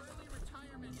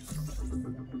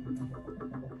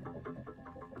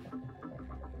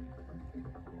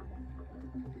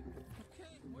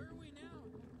 Okay, where are we now?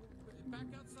 Back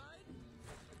outside?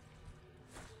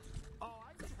 Oh,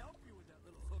 I can help you with that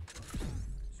little hook.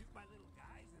 Shoot my little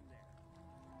guys in there.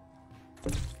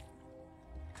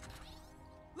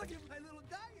 Look at my little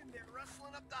guy in there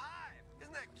rustling up the hive.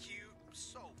 Isn't that cute? I'm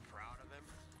so proud of him.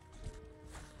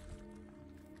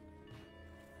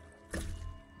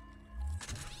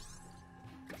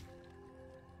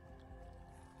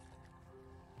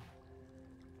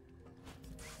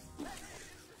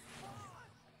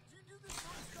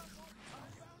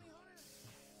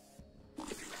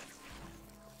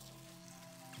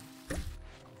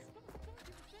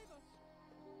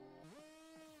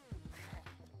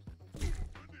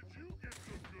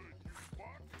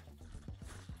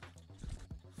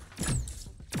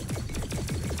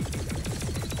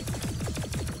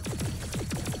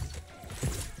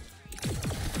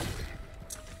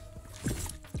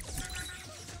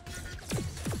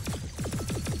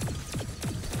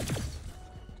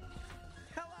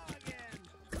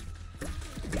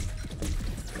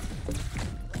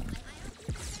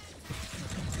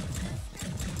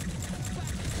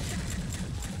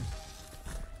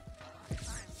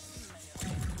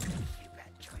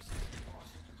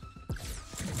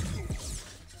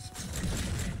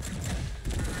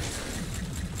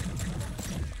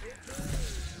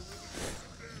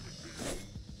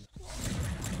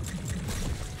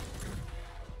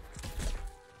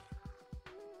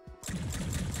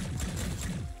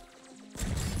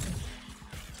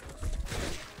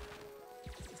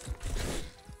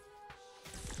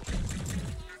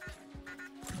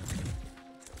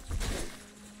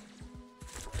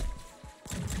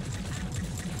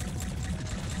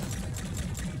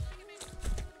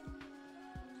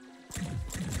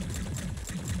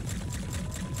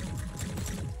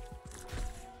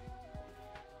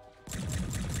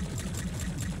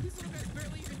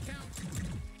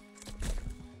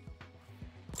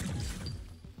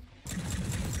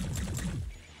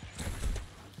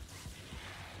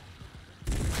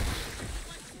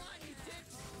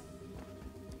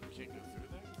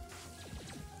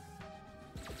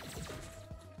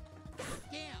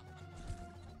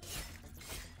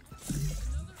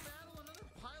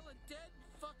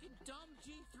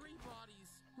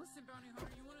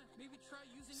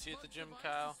 See you at the gym,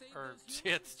 Kyle. Or see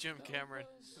you at the gym, Cameron.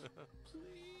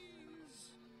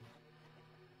 Please.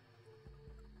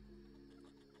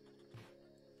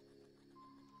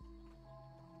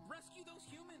 Rescue those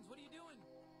humans. What are you doing?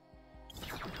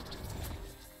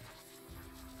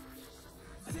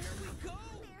 There we go.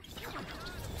 Oh my God,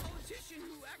 a politician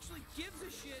who actually gives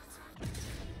a shit.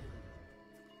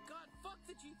 God, fuck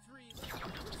the G3. Let's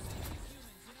save these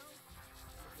humans, you know?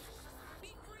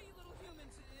 Be free, little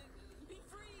humans. Be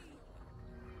free.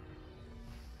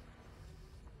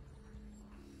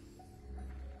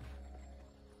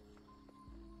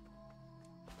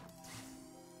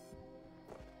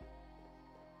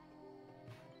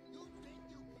 You think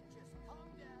you can just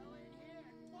come down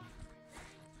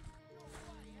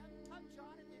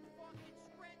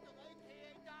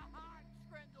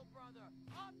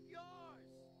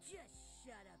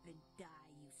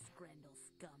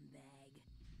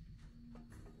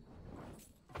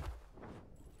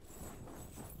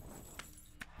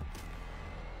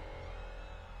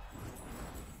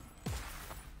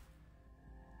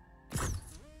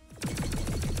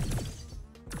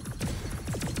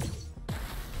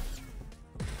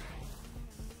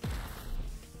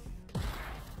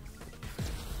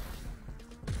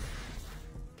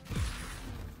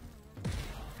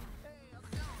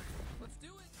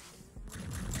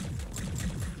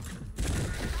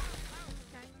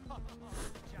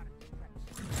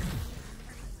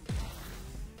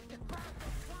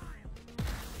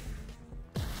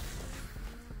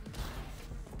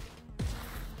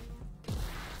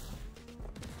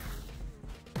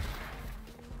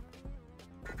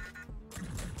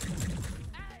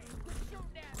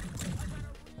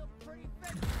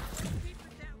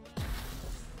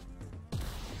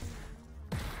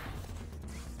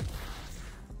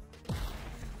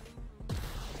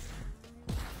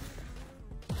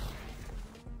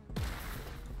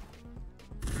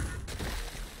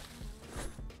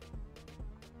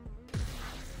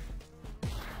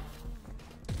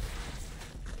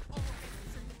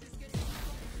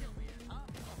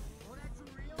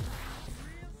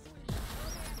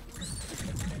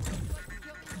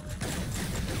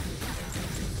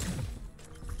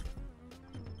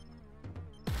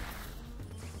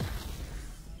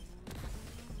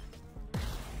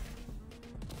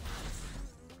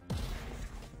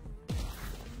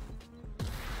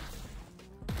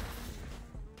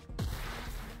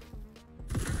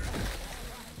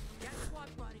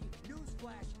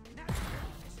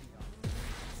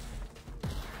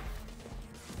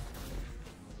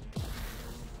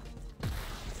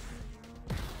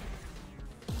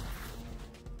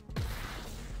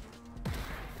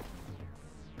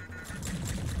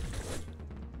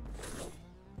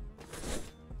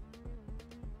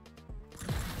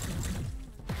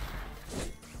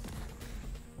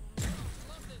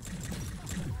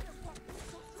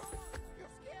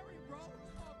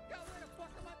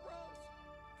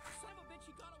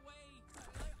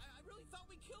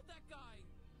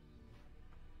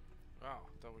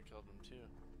we killed him too.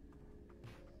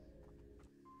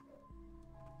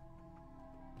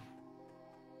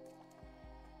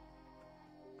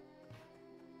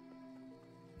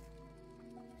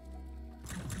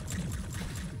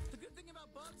 The good thing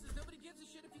about bugs is nobody gives a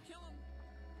shit if you kill them.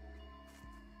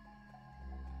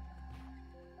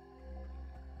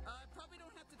 I probably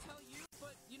don't have to tell you,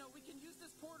 but, you know, we can use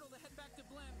this portal to head back to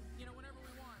Blim, you know, whenever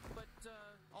we want. But,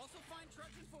 also find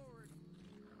trudging forward.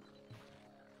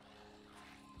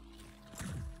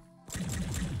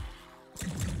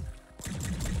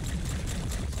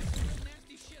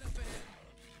 Nasty shit up ahead.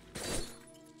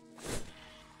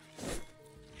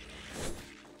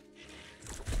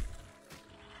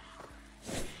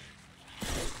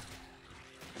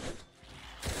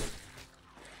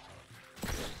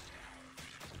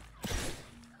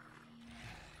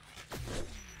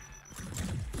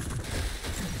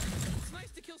 It's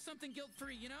nice to kill something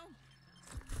guilt-free, you know?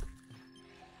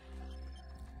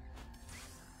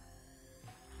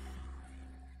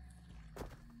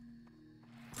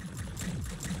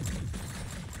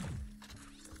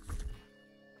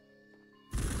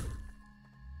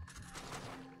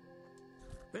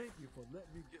 Thank you for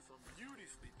letting me get some beauty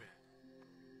sleep in.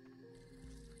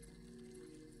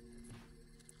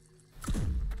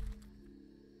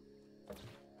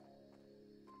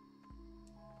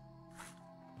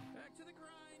 Back to the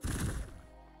grind.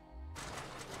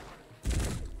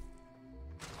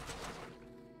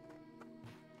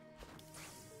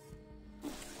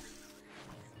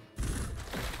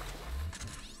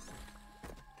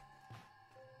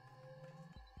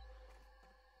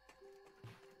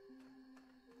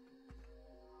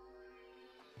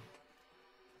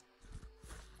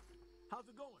 How's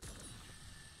it going?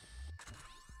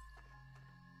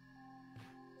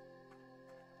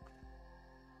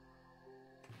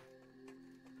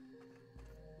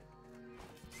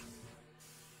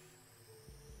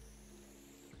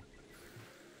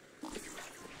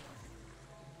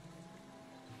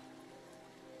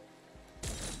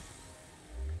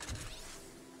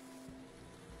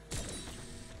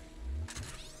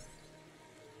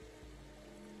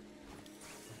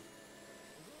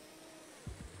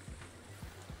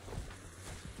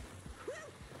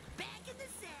 Back in the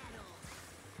saddle.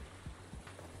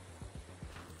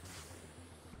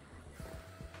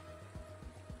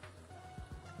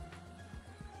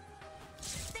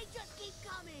 They just keep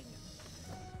coming.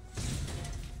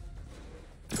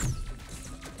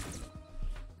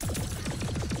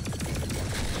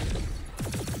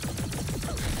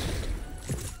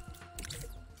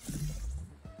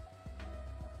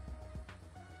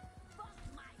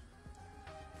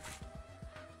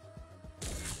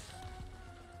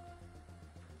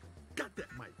 Got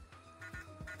that mic.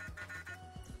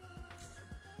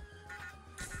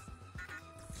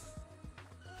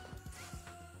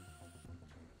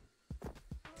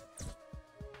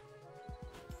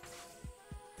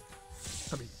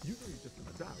 I mean, you know you're just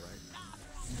gonna die, right?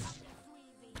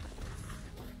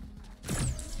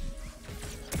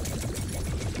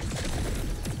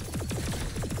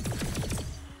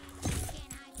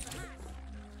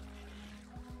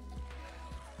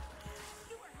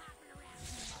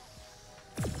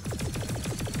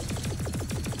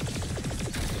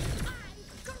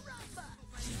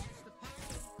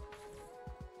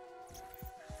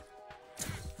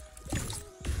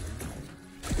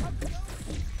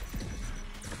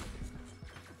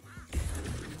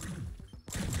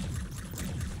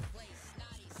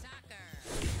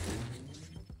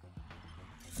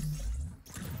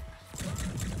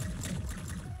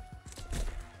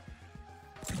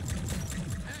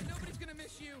 And nobody's gonna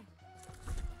miss you.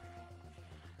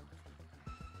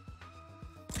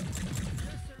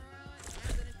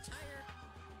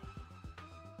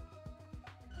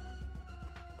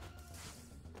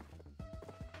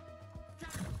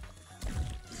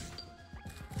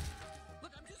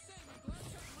 Look, I'm just saying, a glove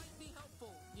shot might be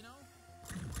helpful, you know?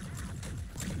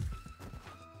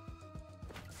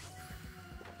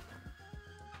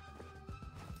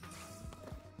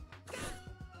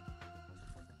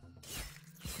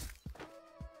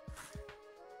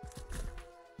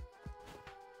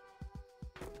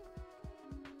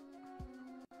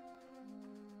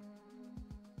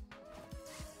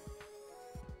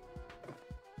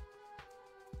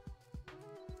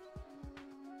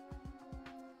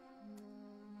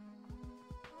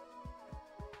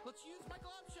 Let's use my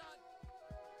glove shot.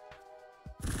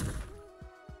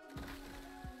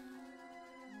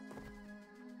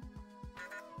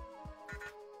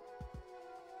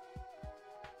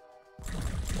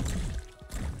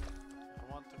 I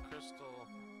want the crystal.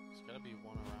 There's gotta be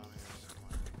one around here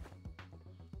somewhere.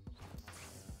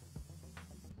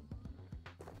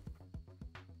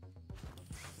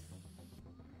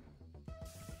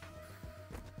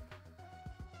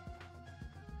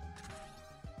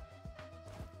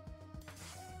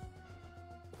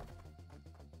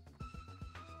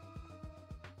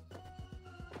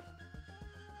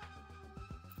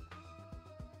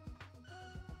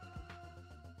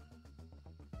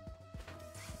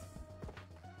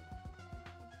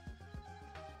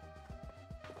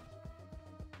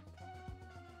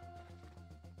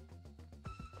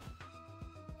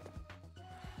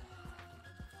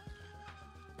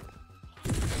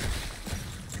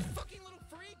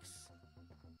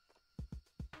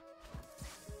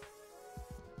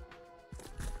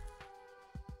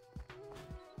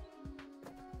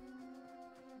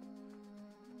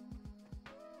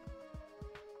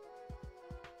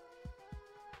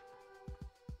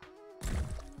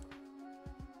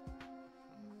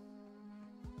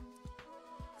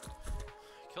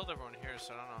 Killed everyone here,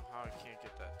 so I don't know how I can't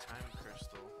get that time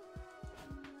crystal.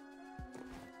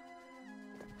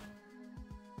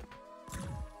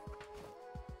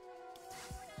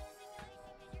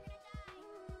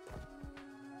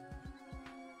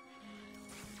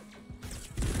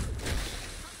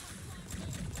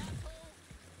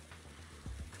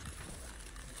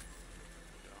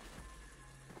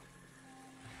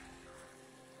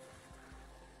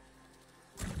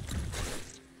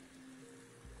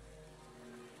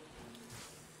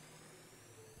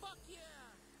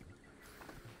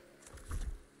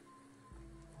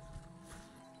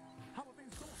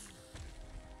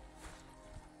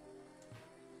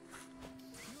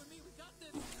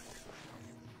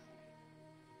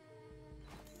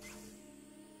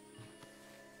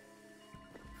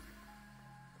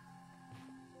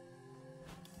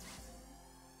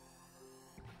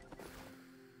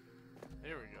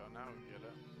 Here we go, now we get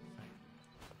it.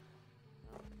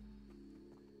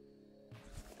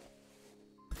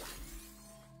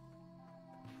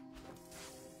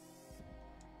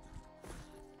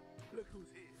 Look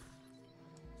who's here.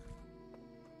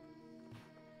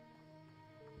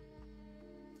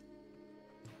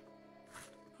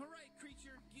 All right,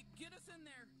 creature, get us in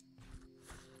there.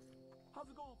 How's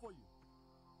it going for you?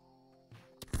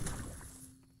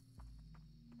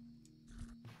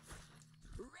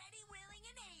 Ready, willing,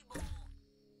 and able.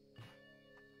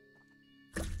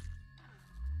 That's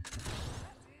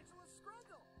Angela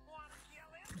Scrindle. Wanna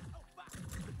kill him? Oh, fuck!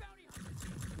 The bounty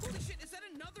hunter! Holy shit, is that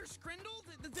another Scrindle?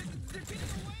 They're getting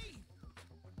away!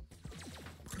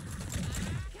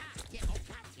 God damn, oh,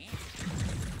 God damn.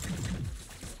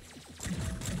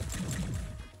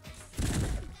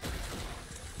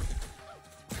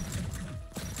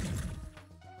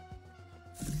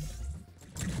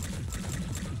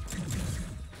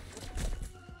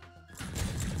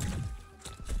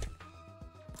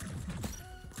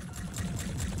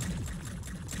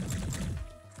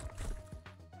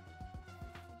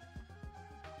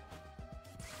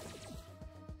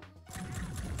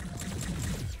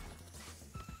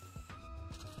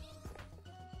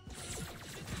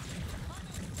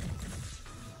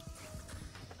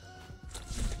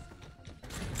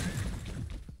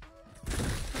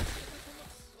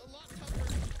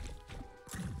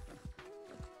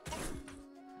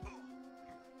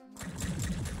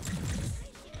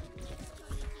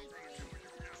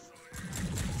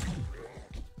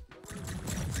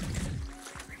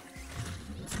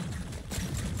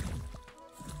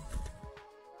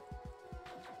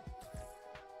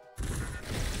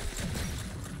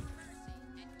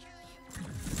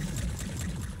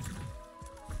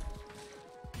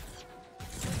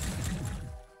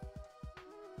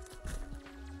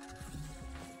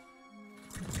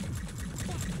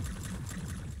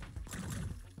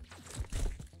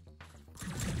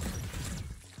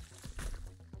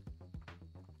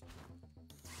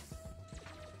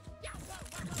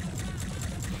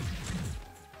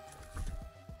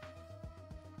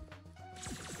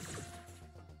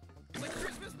 Like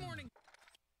Christmas morning!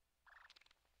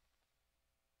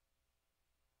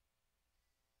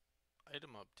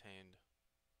 Item obtained.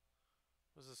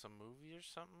 Was this a movie or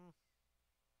something?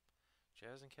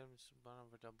 Jazz and Kevin spun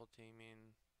over double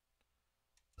teaming.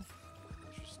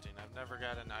 Interesting. I've never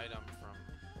got an item from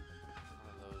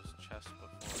one of those chests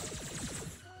before.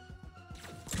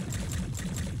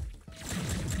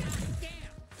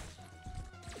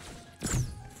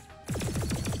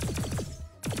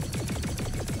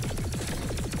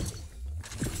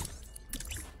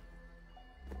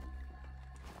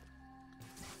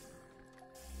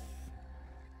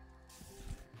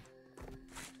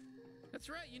 That's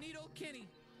right, you need old Kenny.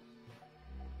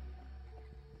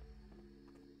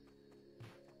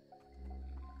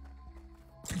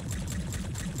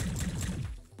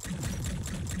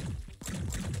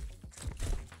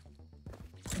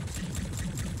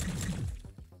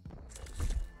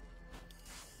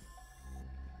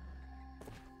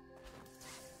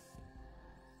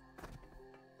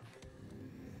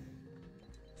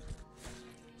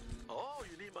 Oh,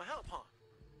 you need my help, huh?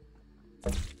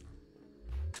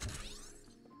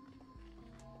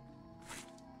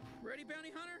 Ready, bounty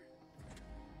hunter?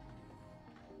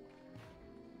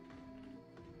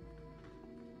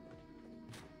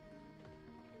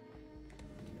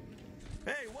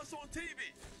 Hey, what's on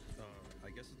TV?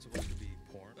 I guess it's supposed to be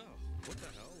porn. Oh, what the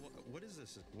hell? What is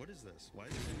this? What is this? Why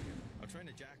is it in here? I'm trying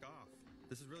to jack off.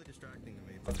 This is really distracting to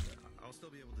me, but I'll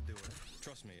still be able to do it.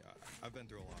 Trust me, I've been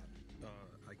through a lot.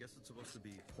 I guess it's supposed to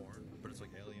be porn, but it's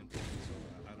like alien porn, so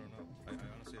I don't know. I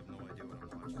honestly have no idea what I'm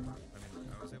watching. I mean,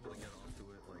 I was able to get off to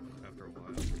it like after a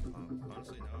while.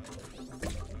 Honestly, now I'm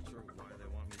not sure why they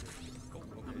want me to. Oh,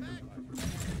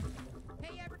 okay.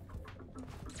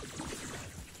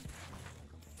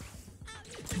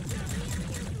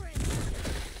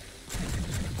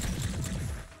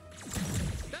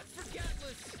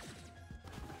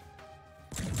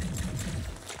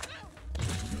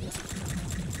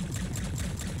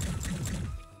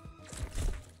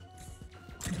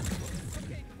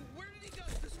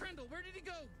 ready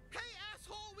to go. Hey,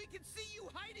 asshole, we can see you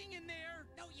hiding in there.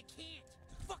 No, you can't.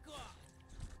 Fuck off.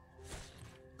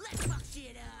 Let's fuck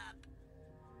shit up.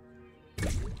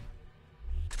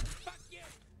 Fuck you.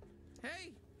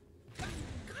 Hey.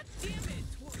 God damn it.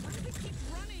 Why do they keep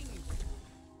running?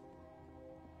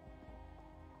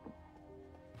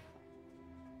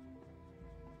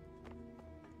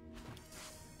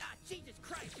 Ah, Jesus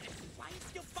Christ. Why are you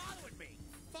still following me?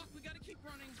 Fuck, we gotta keep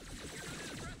running. You're not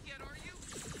out of breath yet, are you?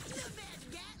 The best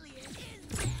Gatlian is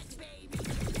back, baby.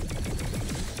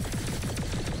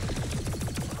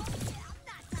 Oh, yeah, I'm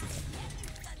not tired yet, you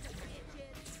sons of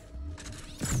bitches.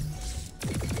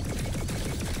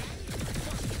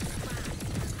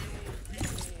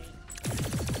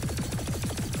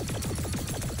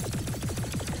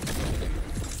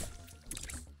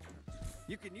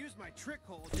 You can use my trick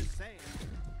hole, just saying.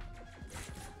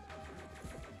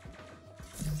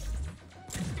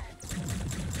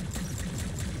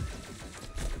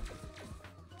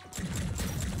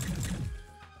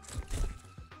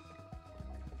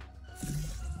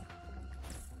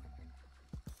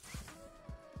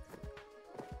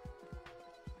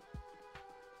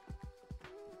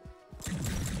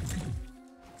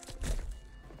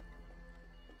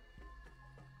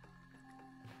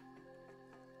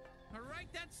 All right,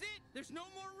 that's it. There's no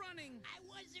more running. I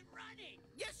wasn't running.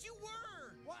 Yes, you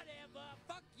were. Whatever.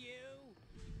 Fuck you.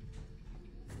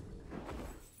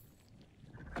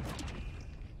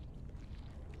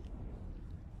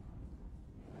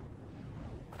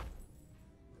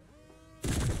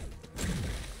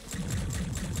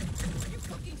 Are you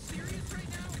fucking serious right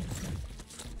now?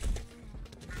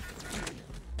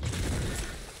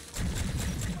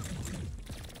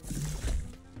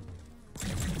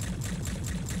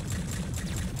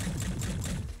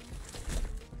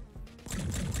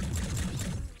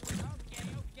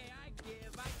 Okay, I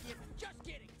give. Just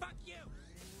kidding. Fuck you.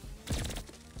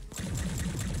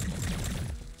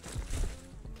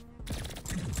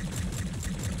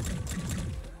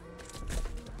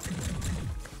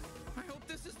 I hope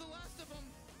this is the last of them.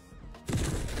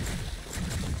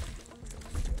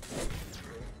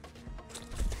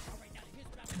 All right, now here's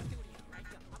what I'm gonna do with you, right?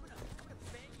 I'm gonna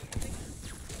bang you.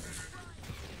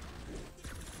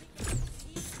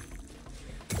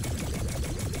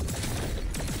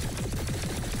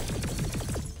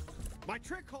 My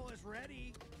trick hole is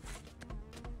ready.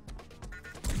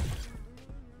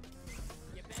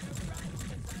 You better run,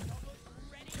 because I'm almost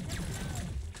ready to go.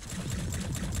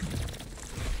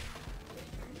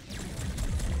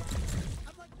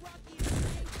 I'm like Rocky and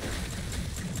Ray.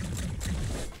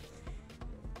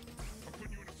 I'm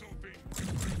putting you in a cellophane.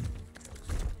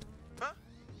 Huh?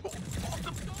 Oh,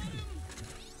 awesome.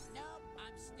 Nope,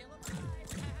 I'm still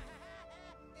alive.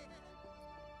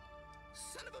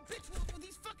 Son of a bitch, with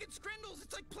these fucking Scrindles,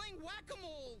 it's like playing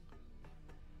whack-a-mole.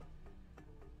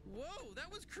 Whoa,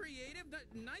 that was creative.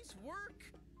 Nice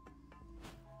work.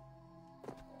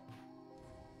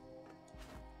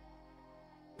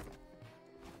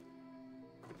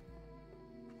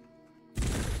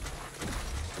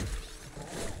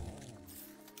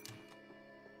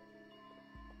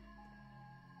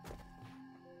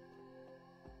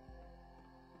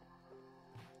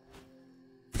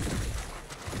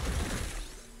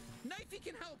 Knifey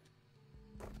can help.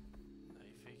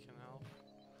 Knifey can help.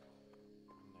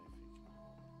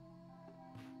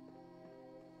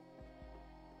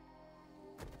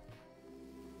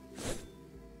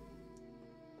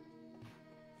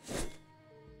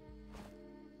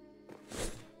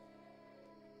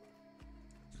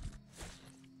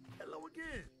 Hello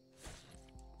again.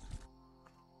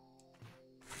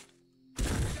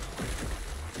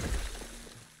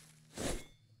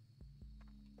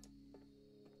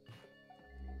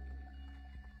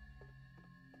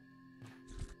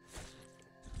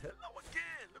 Hello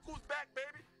again. Look who's back,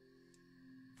 baby.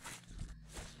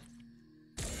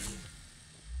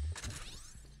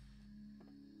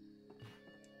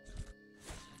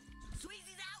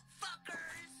 Sweezy's out,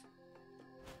 fuckers.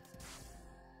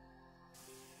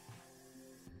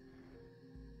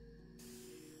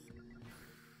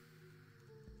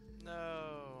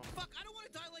 No. Fuck, I don't want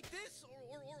to die like this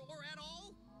or at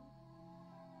all.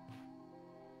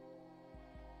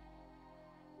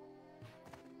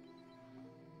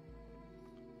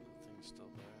 That thing's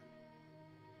still there.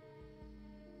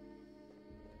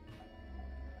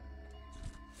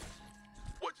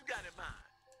 What you got in mind?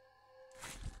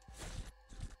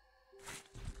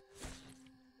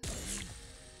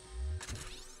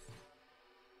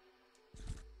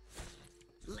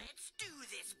 Let's do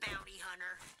this, bounty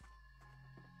hunter.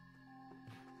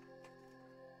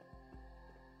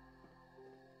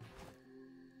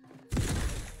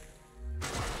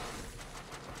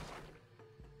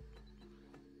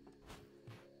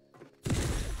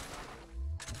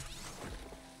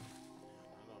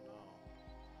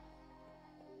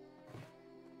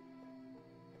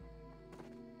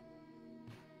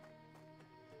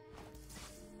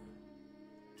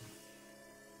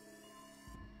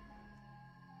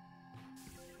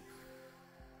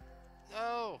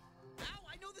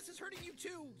 you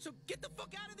too, so get the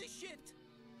fuck out of this shit!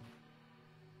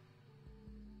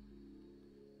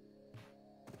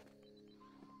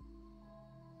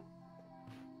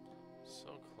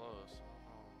 So close. I don't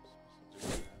know what I'm supposed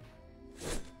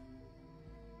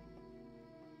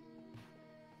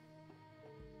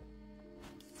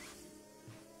to do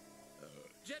with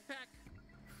that. Jetpack!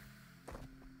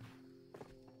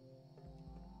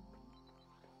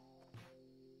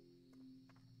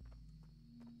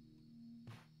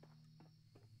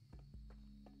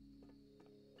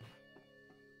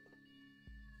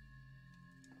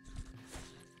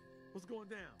 What's going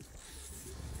down?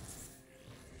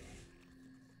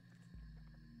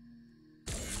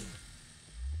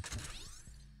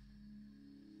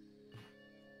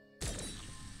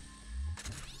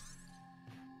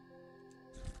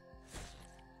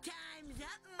 Time's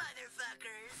up,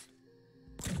 motherfuckers.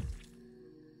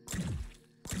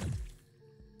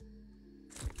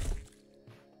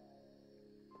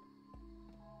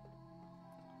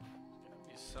 Gotta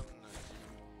be something to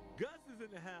do Gus is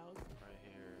in the house. right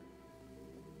here.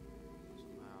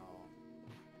 Somehow.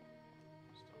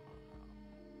 Just don't know how.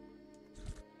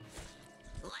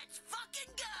 Let's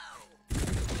fucking go!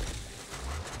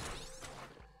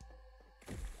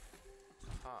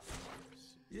 Aha.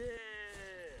 Yeah,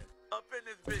 up in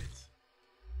this bitch.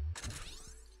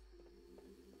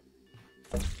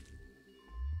 You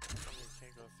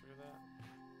can't go through that?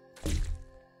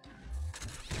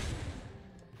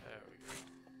 There we go.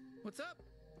 What's up?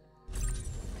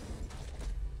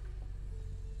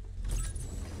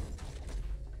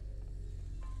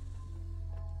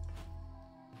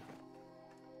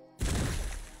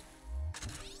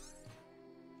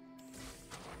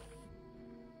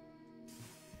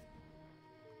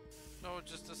 No, it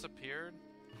just disappeared?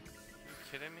 Are you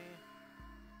kidding me?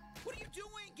 What are you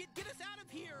doing? Get us out of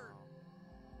here!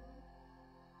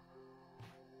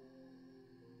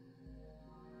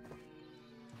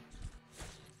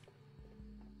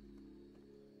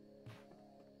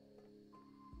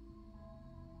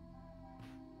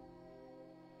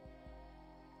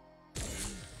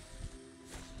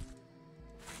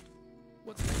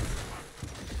 What's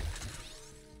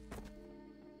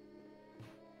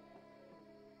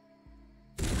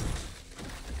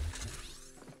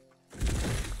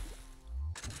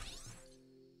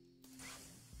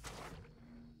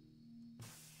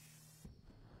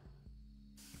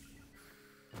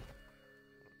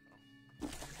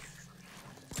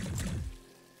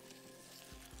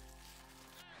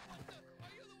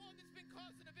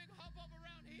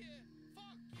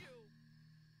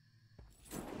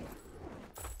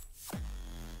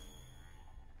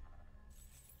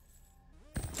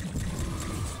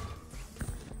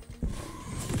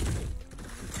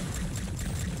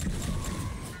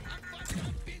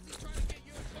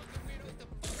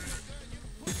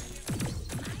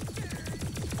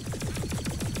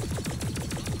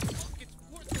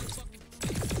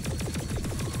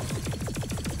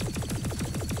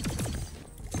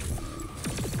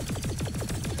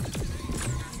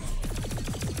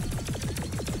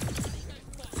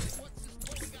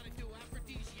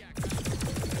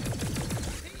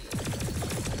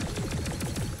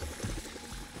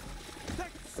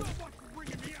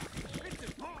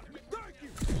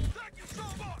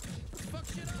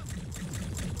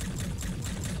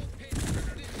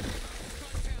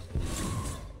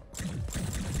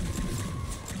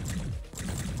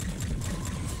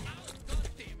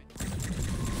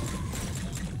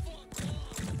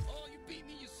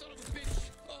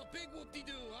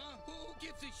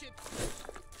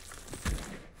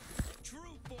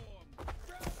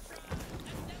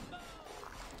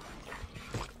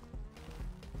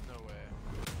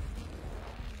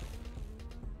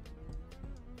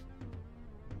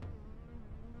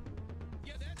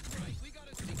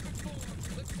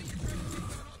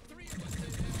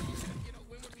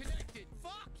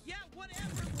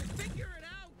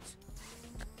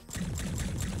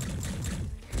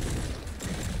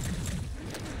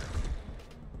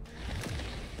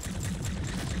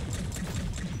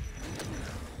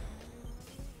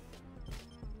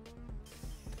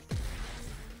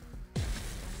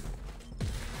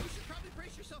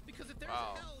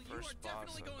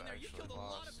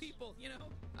people, you know?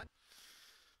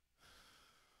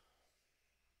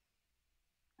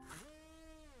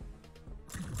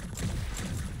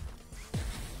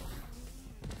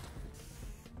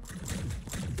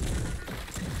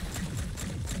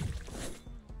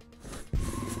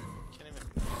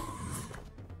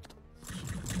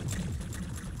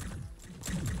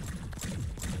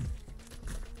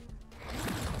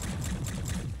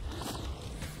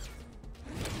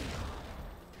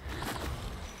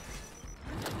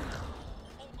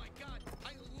 Oh my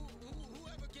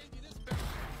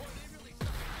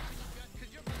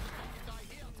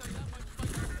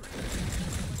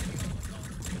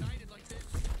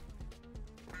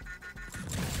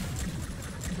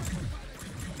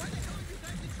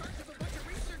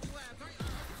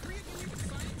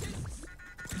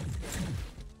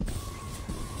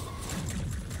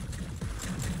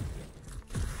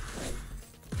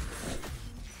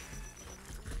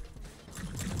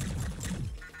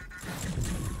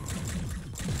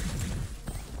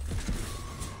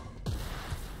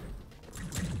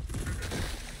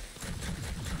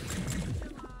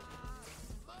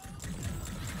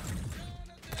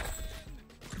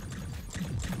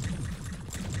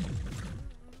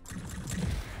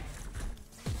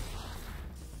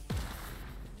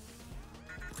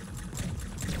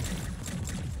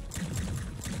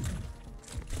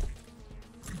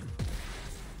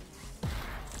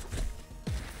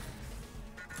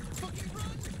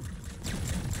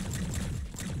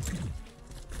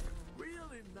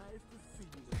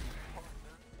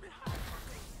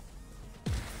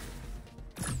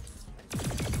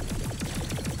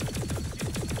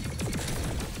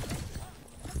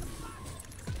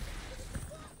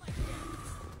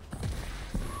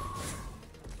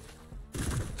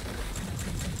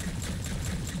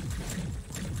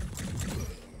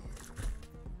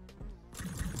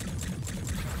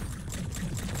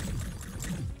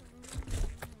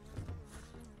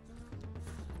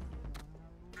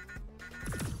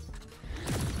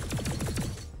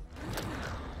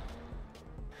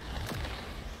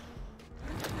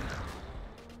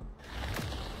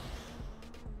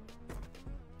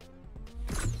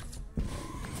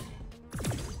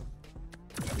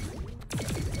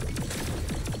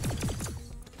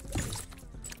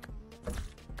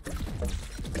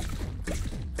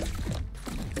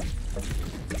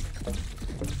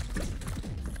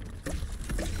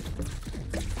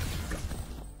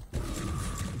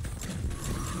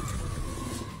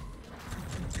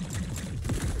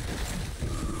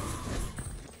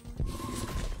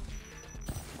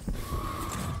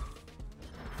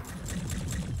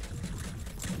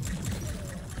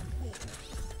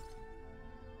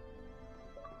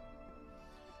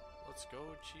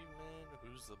achievement.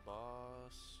 Who's the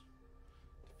boss?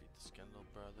 Defeat the Scandal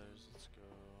Brothers. Let's go.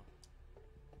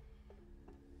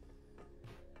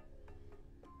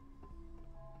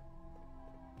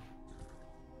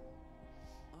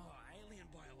 Oh, alien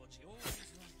biology. Oh,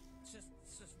 it's just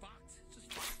fucked. It's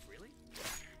just fucked, really.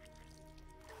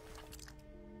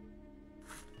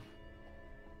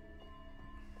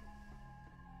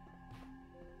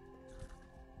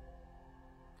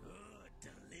 Good,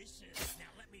 delicious. Now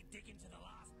let me dig into the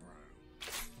last brew.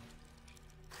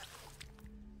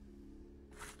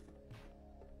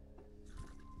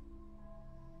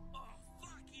 Oh,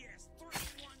 fuck yes! 3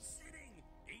 in 1 sitting!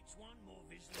 Each one more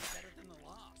visually better than the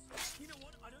last. You know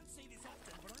what? I don't say this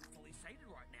often, but I'm fully sated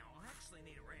right now. I actually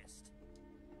need a rest.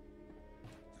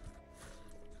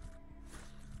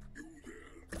 You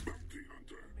there, bounty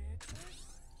hunter?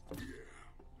 Yeah,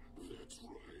 that's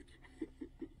right.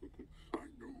 I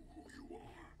know who you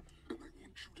are, and I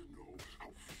want you to know how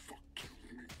fucked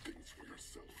you made things for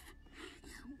yourself.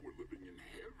 You were living in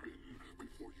heaven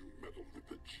before you meddled with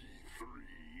the G3.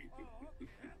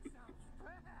 That sounds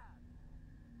bad.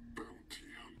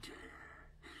 Bounty hunter,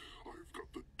 I've got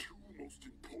the 2 most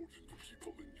important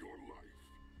people in your life,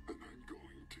 and I'm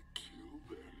going to kill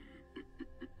them.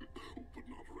 But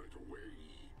not right away.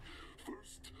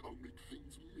 First, I'll make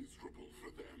things miserable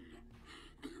for them.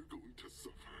 They're going to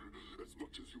suffer as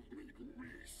much as you've made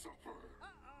me suffer.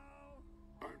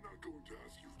 I'm not going to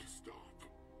ask you to stop.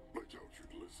 I doubt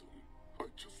you'd listen.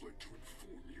 I'd just like to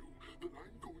inform you that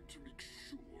I'm going to make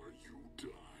sure you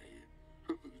die.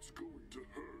 And that it's going to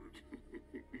hurt.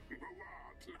 A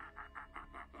lot.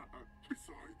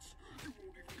 Besides, you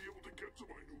won't even be able to get to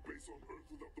my new base on Earth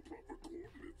without the proper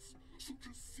coordinates. So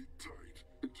just sit tight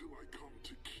until I come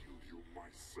to kill you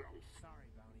myself. Sorry,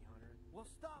 bounty hunter. We'll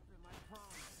stop him, I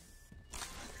promise.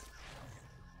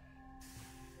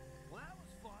 Well, that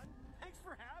was fun. Thanks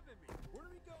for having me. Where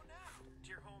do we go now? To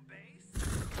your home base?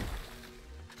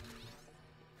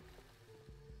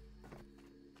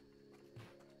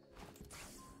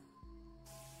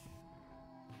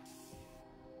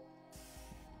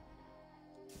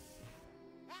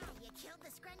 Ah, you killed the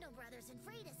Screndel brothers and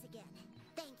freed us again.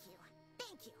 Thank you.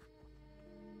 Thank you.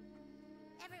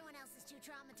 Everyone else is too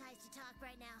traumatized to talk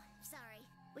right now. Sorry.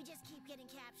 We just keep getting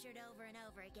captured over and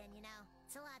over again, you know?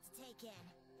 It's a lot to take in.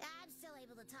 I'm still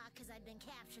able to talk because I've been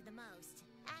captured the most.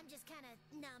 I'm just kind of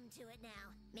numb to it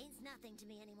now. Means nothing to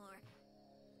me anymore.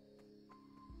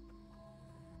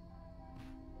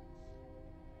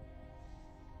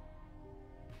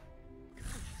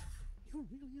 You're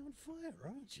really on fire,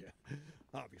 aren't you?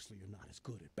 Obviously, you're not as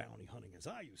good at bounty hunting as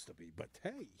I used to be, but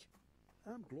hey,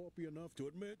 I'm glorpy enough to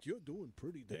admit you're doing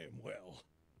pretty damn well.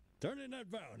 Turn in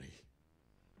that bounty.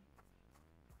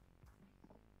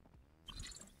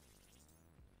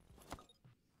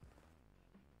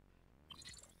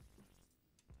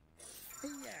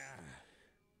 Yeah,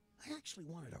 I actually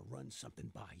wanted to run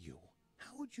something by you.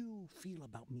 How would you feel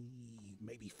about me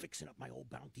maybe fixing up my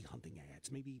old bounty hunting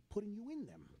ads, maybe putting you in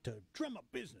them to drum up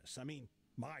business? I mean,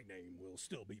 my name will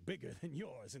still be bigger than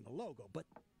yours in the logo, but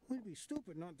we'd be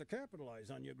stupid not to capitalize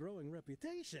on your growing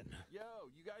reputation. Yo,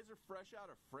 you guys are fresh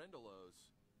out of Friendelos.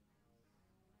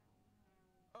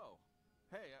 Oh,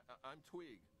 hey, I'm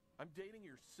Tweeg. I'm dating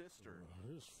your sister.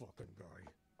 This fucking guy.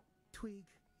 Tweeg,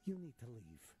 you need to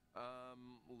leave.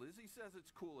 Lizzie says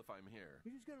it's cool if I'm here.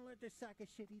 You just gonna let this sack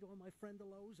of shit eat all my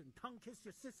friendelos and tongue kiss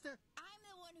your sister? I'm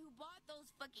the one who bought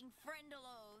those fucking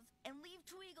friendelos. And leave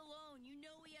Tweeg alone. You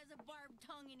know he has a barbed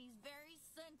tongue and he's very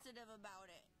sensitive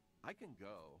about it. I can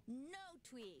go. No,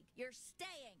 Tweeg. You're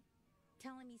staying.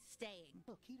 Tell him he's staying.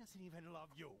 Look, he doesn't even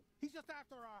love you. He's just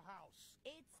after our house.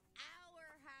 It's our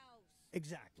house.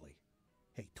 Exactly.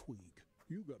 Hey, Tweeg,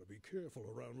 you gotta be careful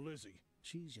around Lizzie.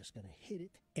 She's just gonna hit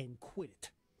it and quit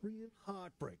it. Real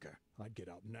heartbreaker. I'd get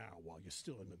out now while you're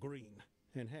still in the green.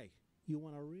 And hey, you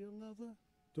want a real lover?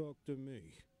 Talk to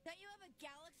me. Don't you have a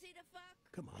galaxy to fuck?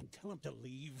 Come on, tell him to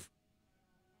leave.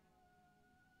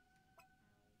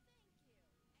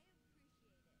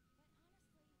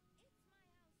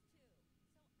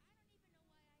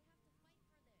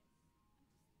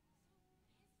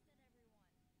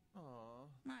 Aw.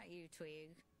 Not you,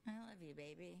 Tweeg. I love you,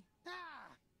 baby.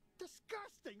 Ah!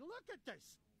 Disgusting! Look at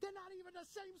this! They're not even the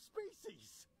same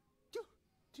species!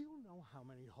 Do you know how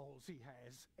many holes he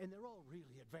has? And they're all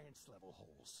really advanced level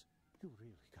holes. You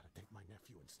really gotta take my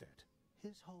nephew instead.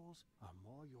 His holes are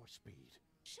more your speed.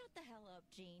 Shut the hell up,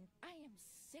 Gene. I am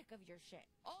sick of your shit.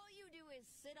 All you do is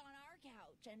sit on our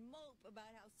couch and mope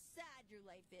about how sad your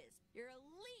life is. You're a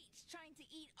leech trying to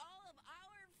eat all of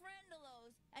our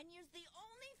friendelos and use the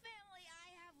only family I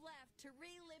have left to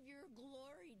relive your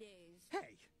glory days.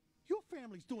 Hey! Your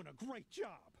family's doing a great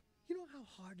job. You know how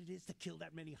hard it is to kill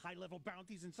that many high-level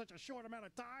bounties in such a short amount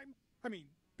of time? I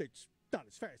mean, it's not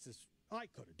as fast as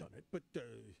I could have done it, but,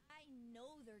 I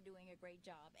know they're doing a great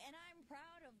job, and I'm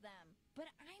proud of them. But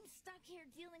I'm stuck here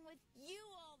dealing with you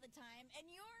all the time, and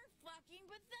you're fucking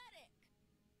pathetic.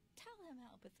 Tell him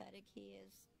how pathetic he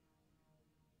is.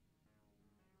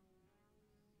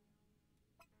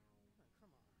 Come on. Don't make it sound so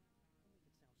sad.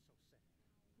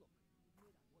 Look, admit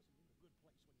I wasn't in a good place when you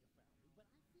found me, but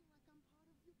I feel like I'm part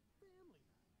of your family now.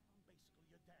 I'm basically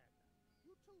your dad now.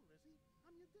 You too, Lizzie.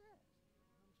 I'm your dad.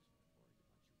 I'm just worried about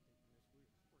you thinking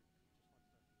this weird freak who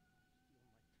just wants to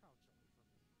steal my couch away from me.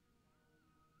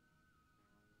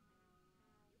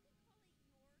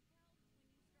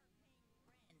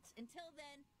 Until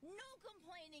then, no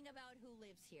complaining about who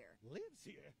lives here. Lives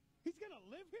here? He's gonna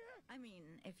live here? I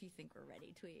mean, if you think we're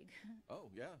ready, Tweeg.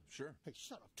 Oh, yeah, sure. Hey,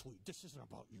 shut up, Tweed. This isn't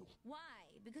about you.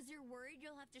 Why? Because you're worried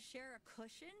you'll have to share a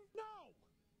cushion? No!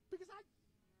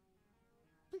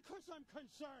 Because I'm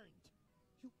concerned.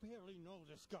 You barely know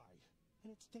this guy,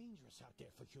 and it's dangerous out there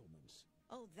for humans.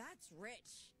 Oh, that's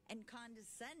rich and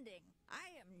condescending.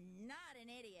 I am not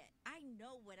an idiot. I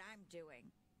know what I'm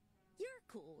doing. You're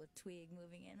cool with Tweeg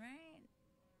moving in, right?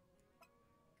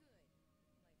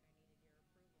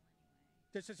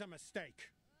 This is a mistake.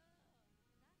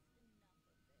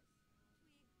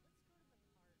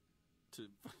 To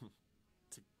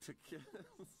kiss?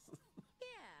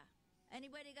 Yeah.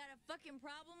 Anybody got a fucking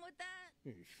problem with that?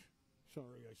 Eesh.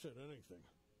 Sorry I said anything.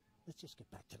 Let's just get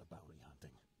back to the bounty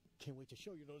hunting. Can't wait to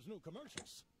show you those new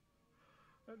commercials.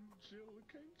 And Jill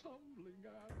came tumbling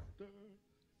after.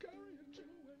 Gary and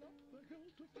Jill went up the hill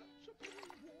to fetch a pail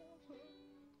of water.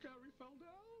 Gary fell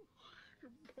down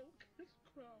and broke his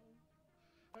crown.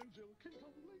 And Jill came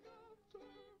tumbling after.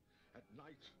 At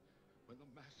night, when the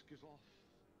mask is off,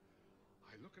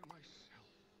 I look at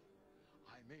myself.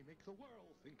 I may make the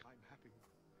world think I'm happy,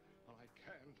 but I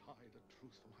can't hide the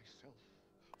truth from myself.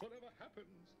 Whatever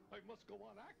happens, I must go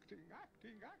on acting.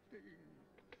 Be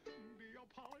a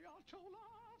Pagliacciolo.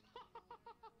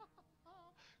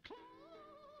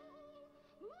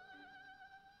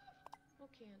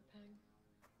 Okay, Aunt Peg.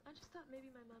 I just thought maybe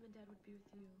my mom and dad would be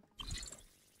with you.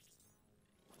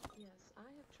 Yes, I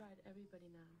have tried everybody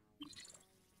now.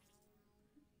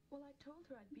 Well, I told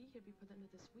her I'd be here before the end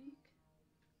of this week.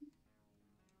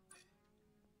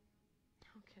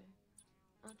 Okay.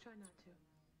 I'll try not to.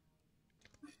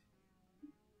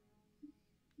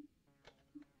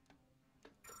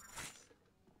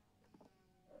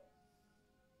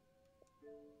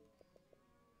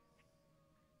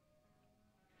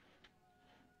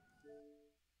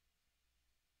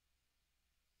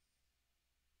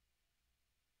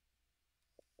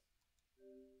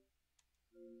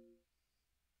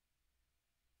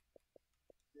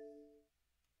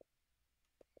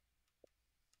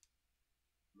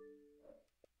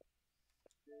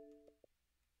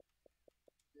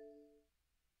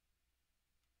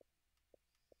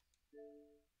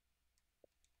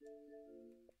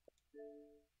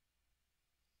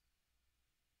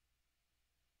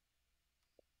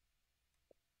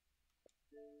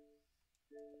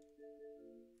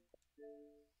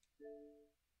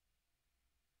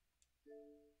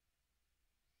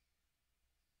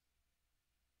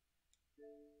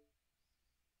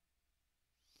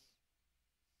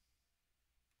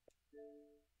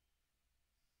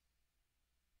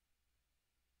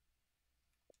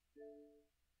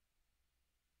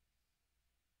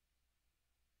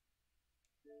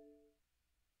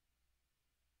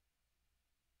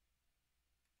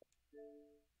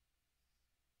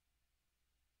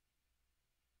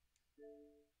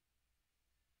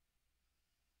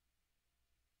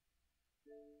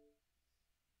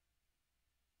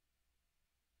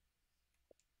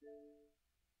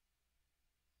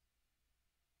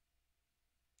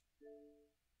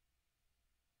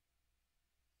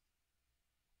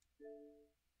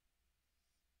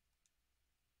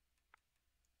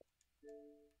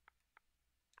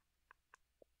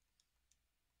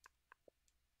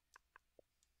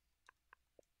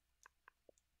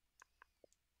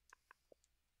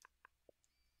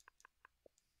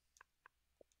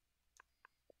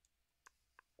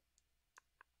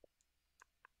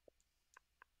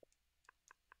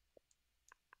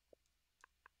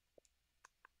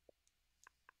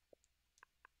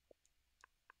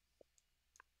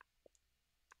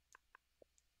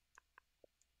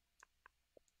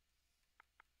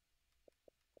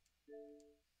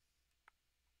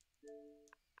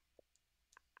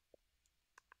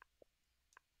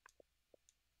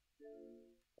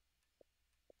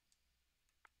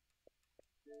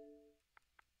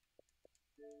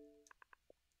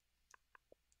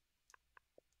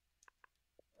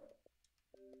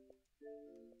 Thank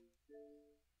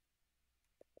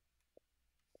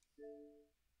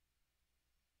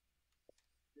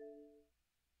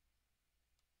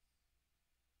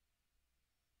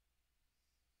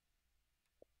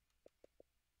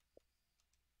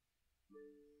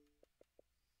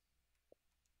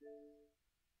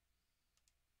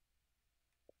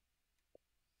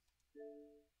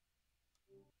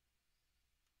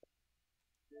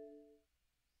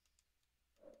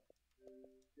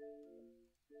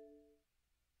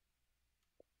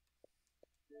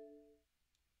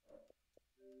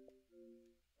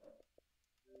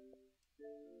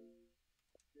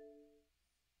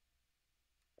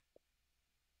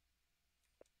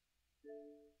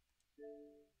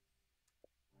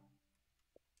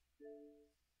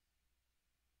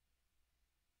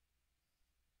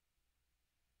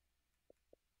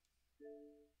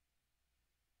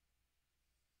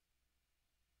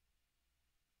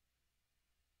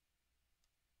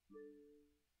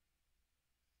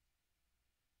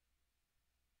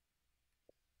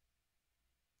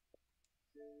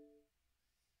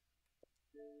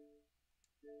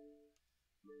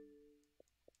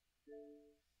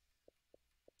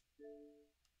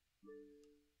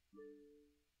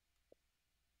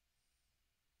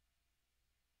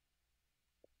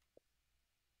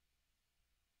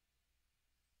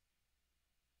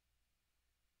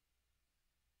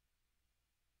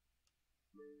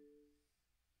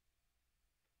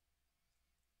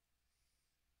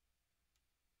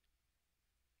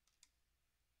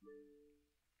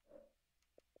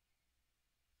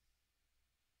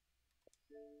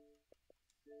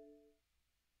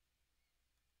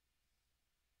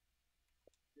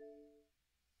you.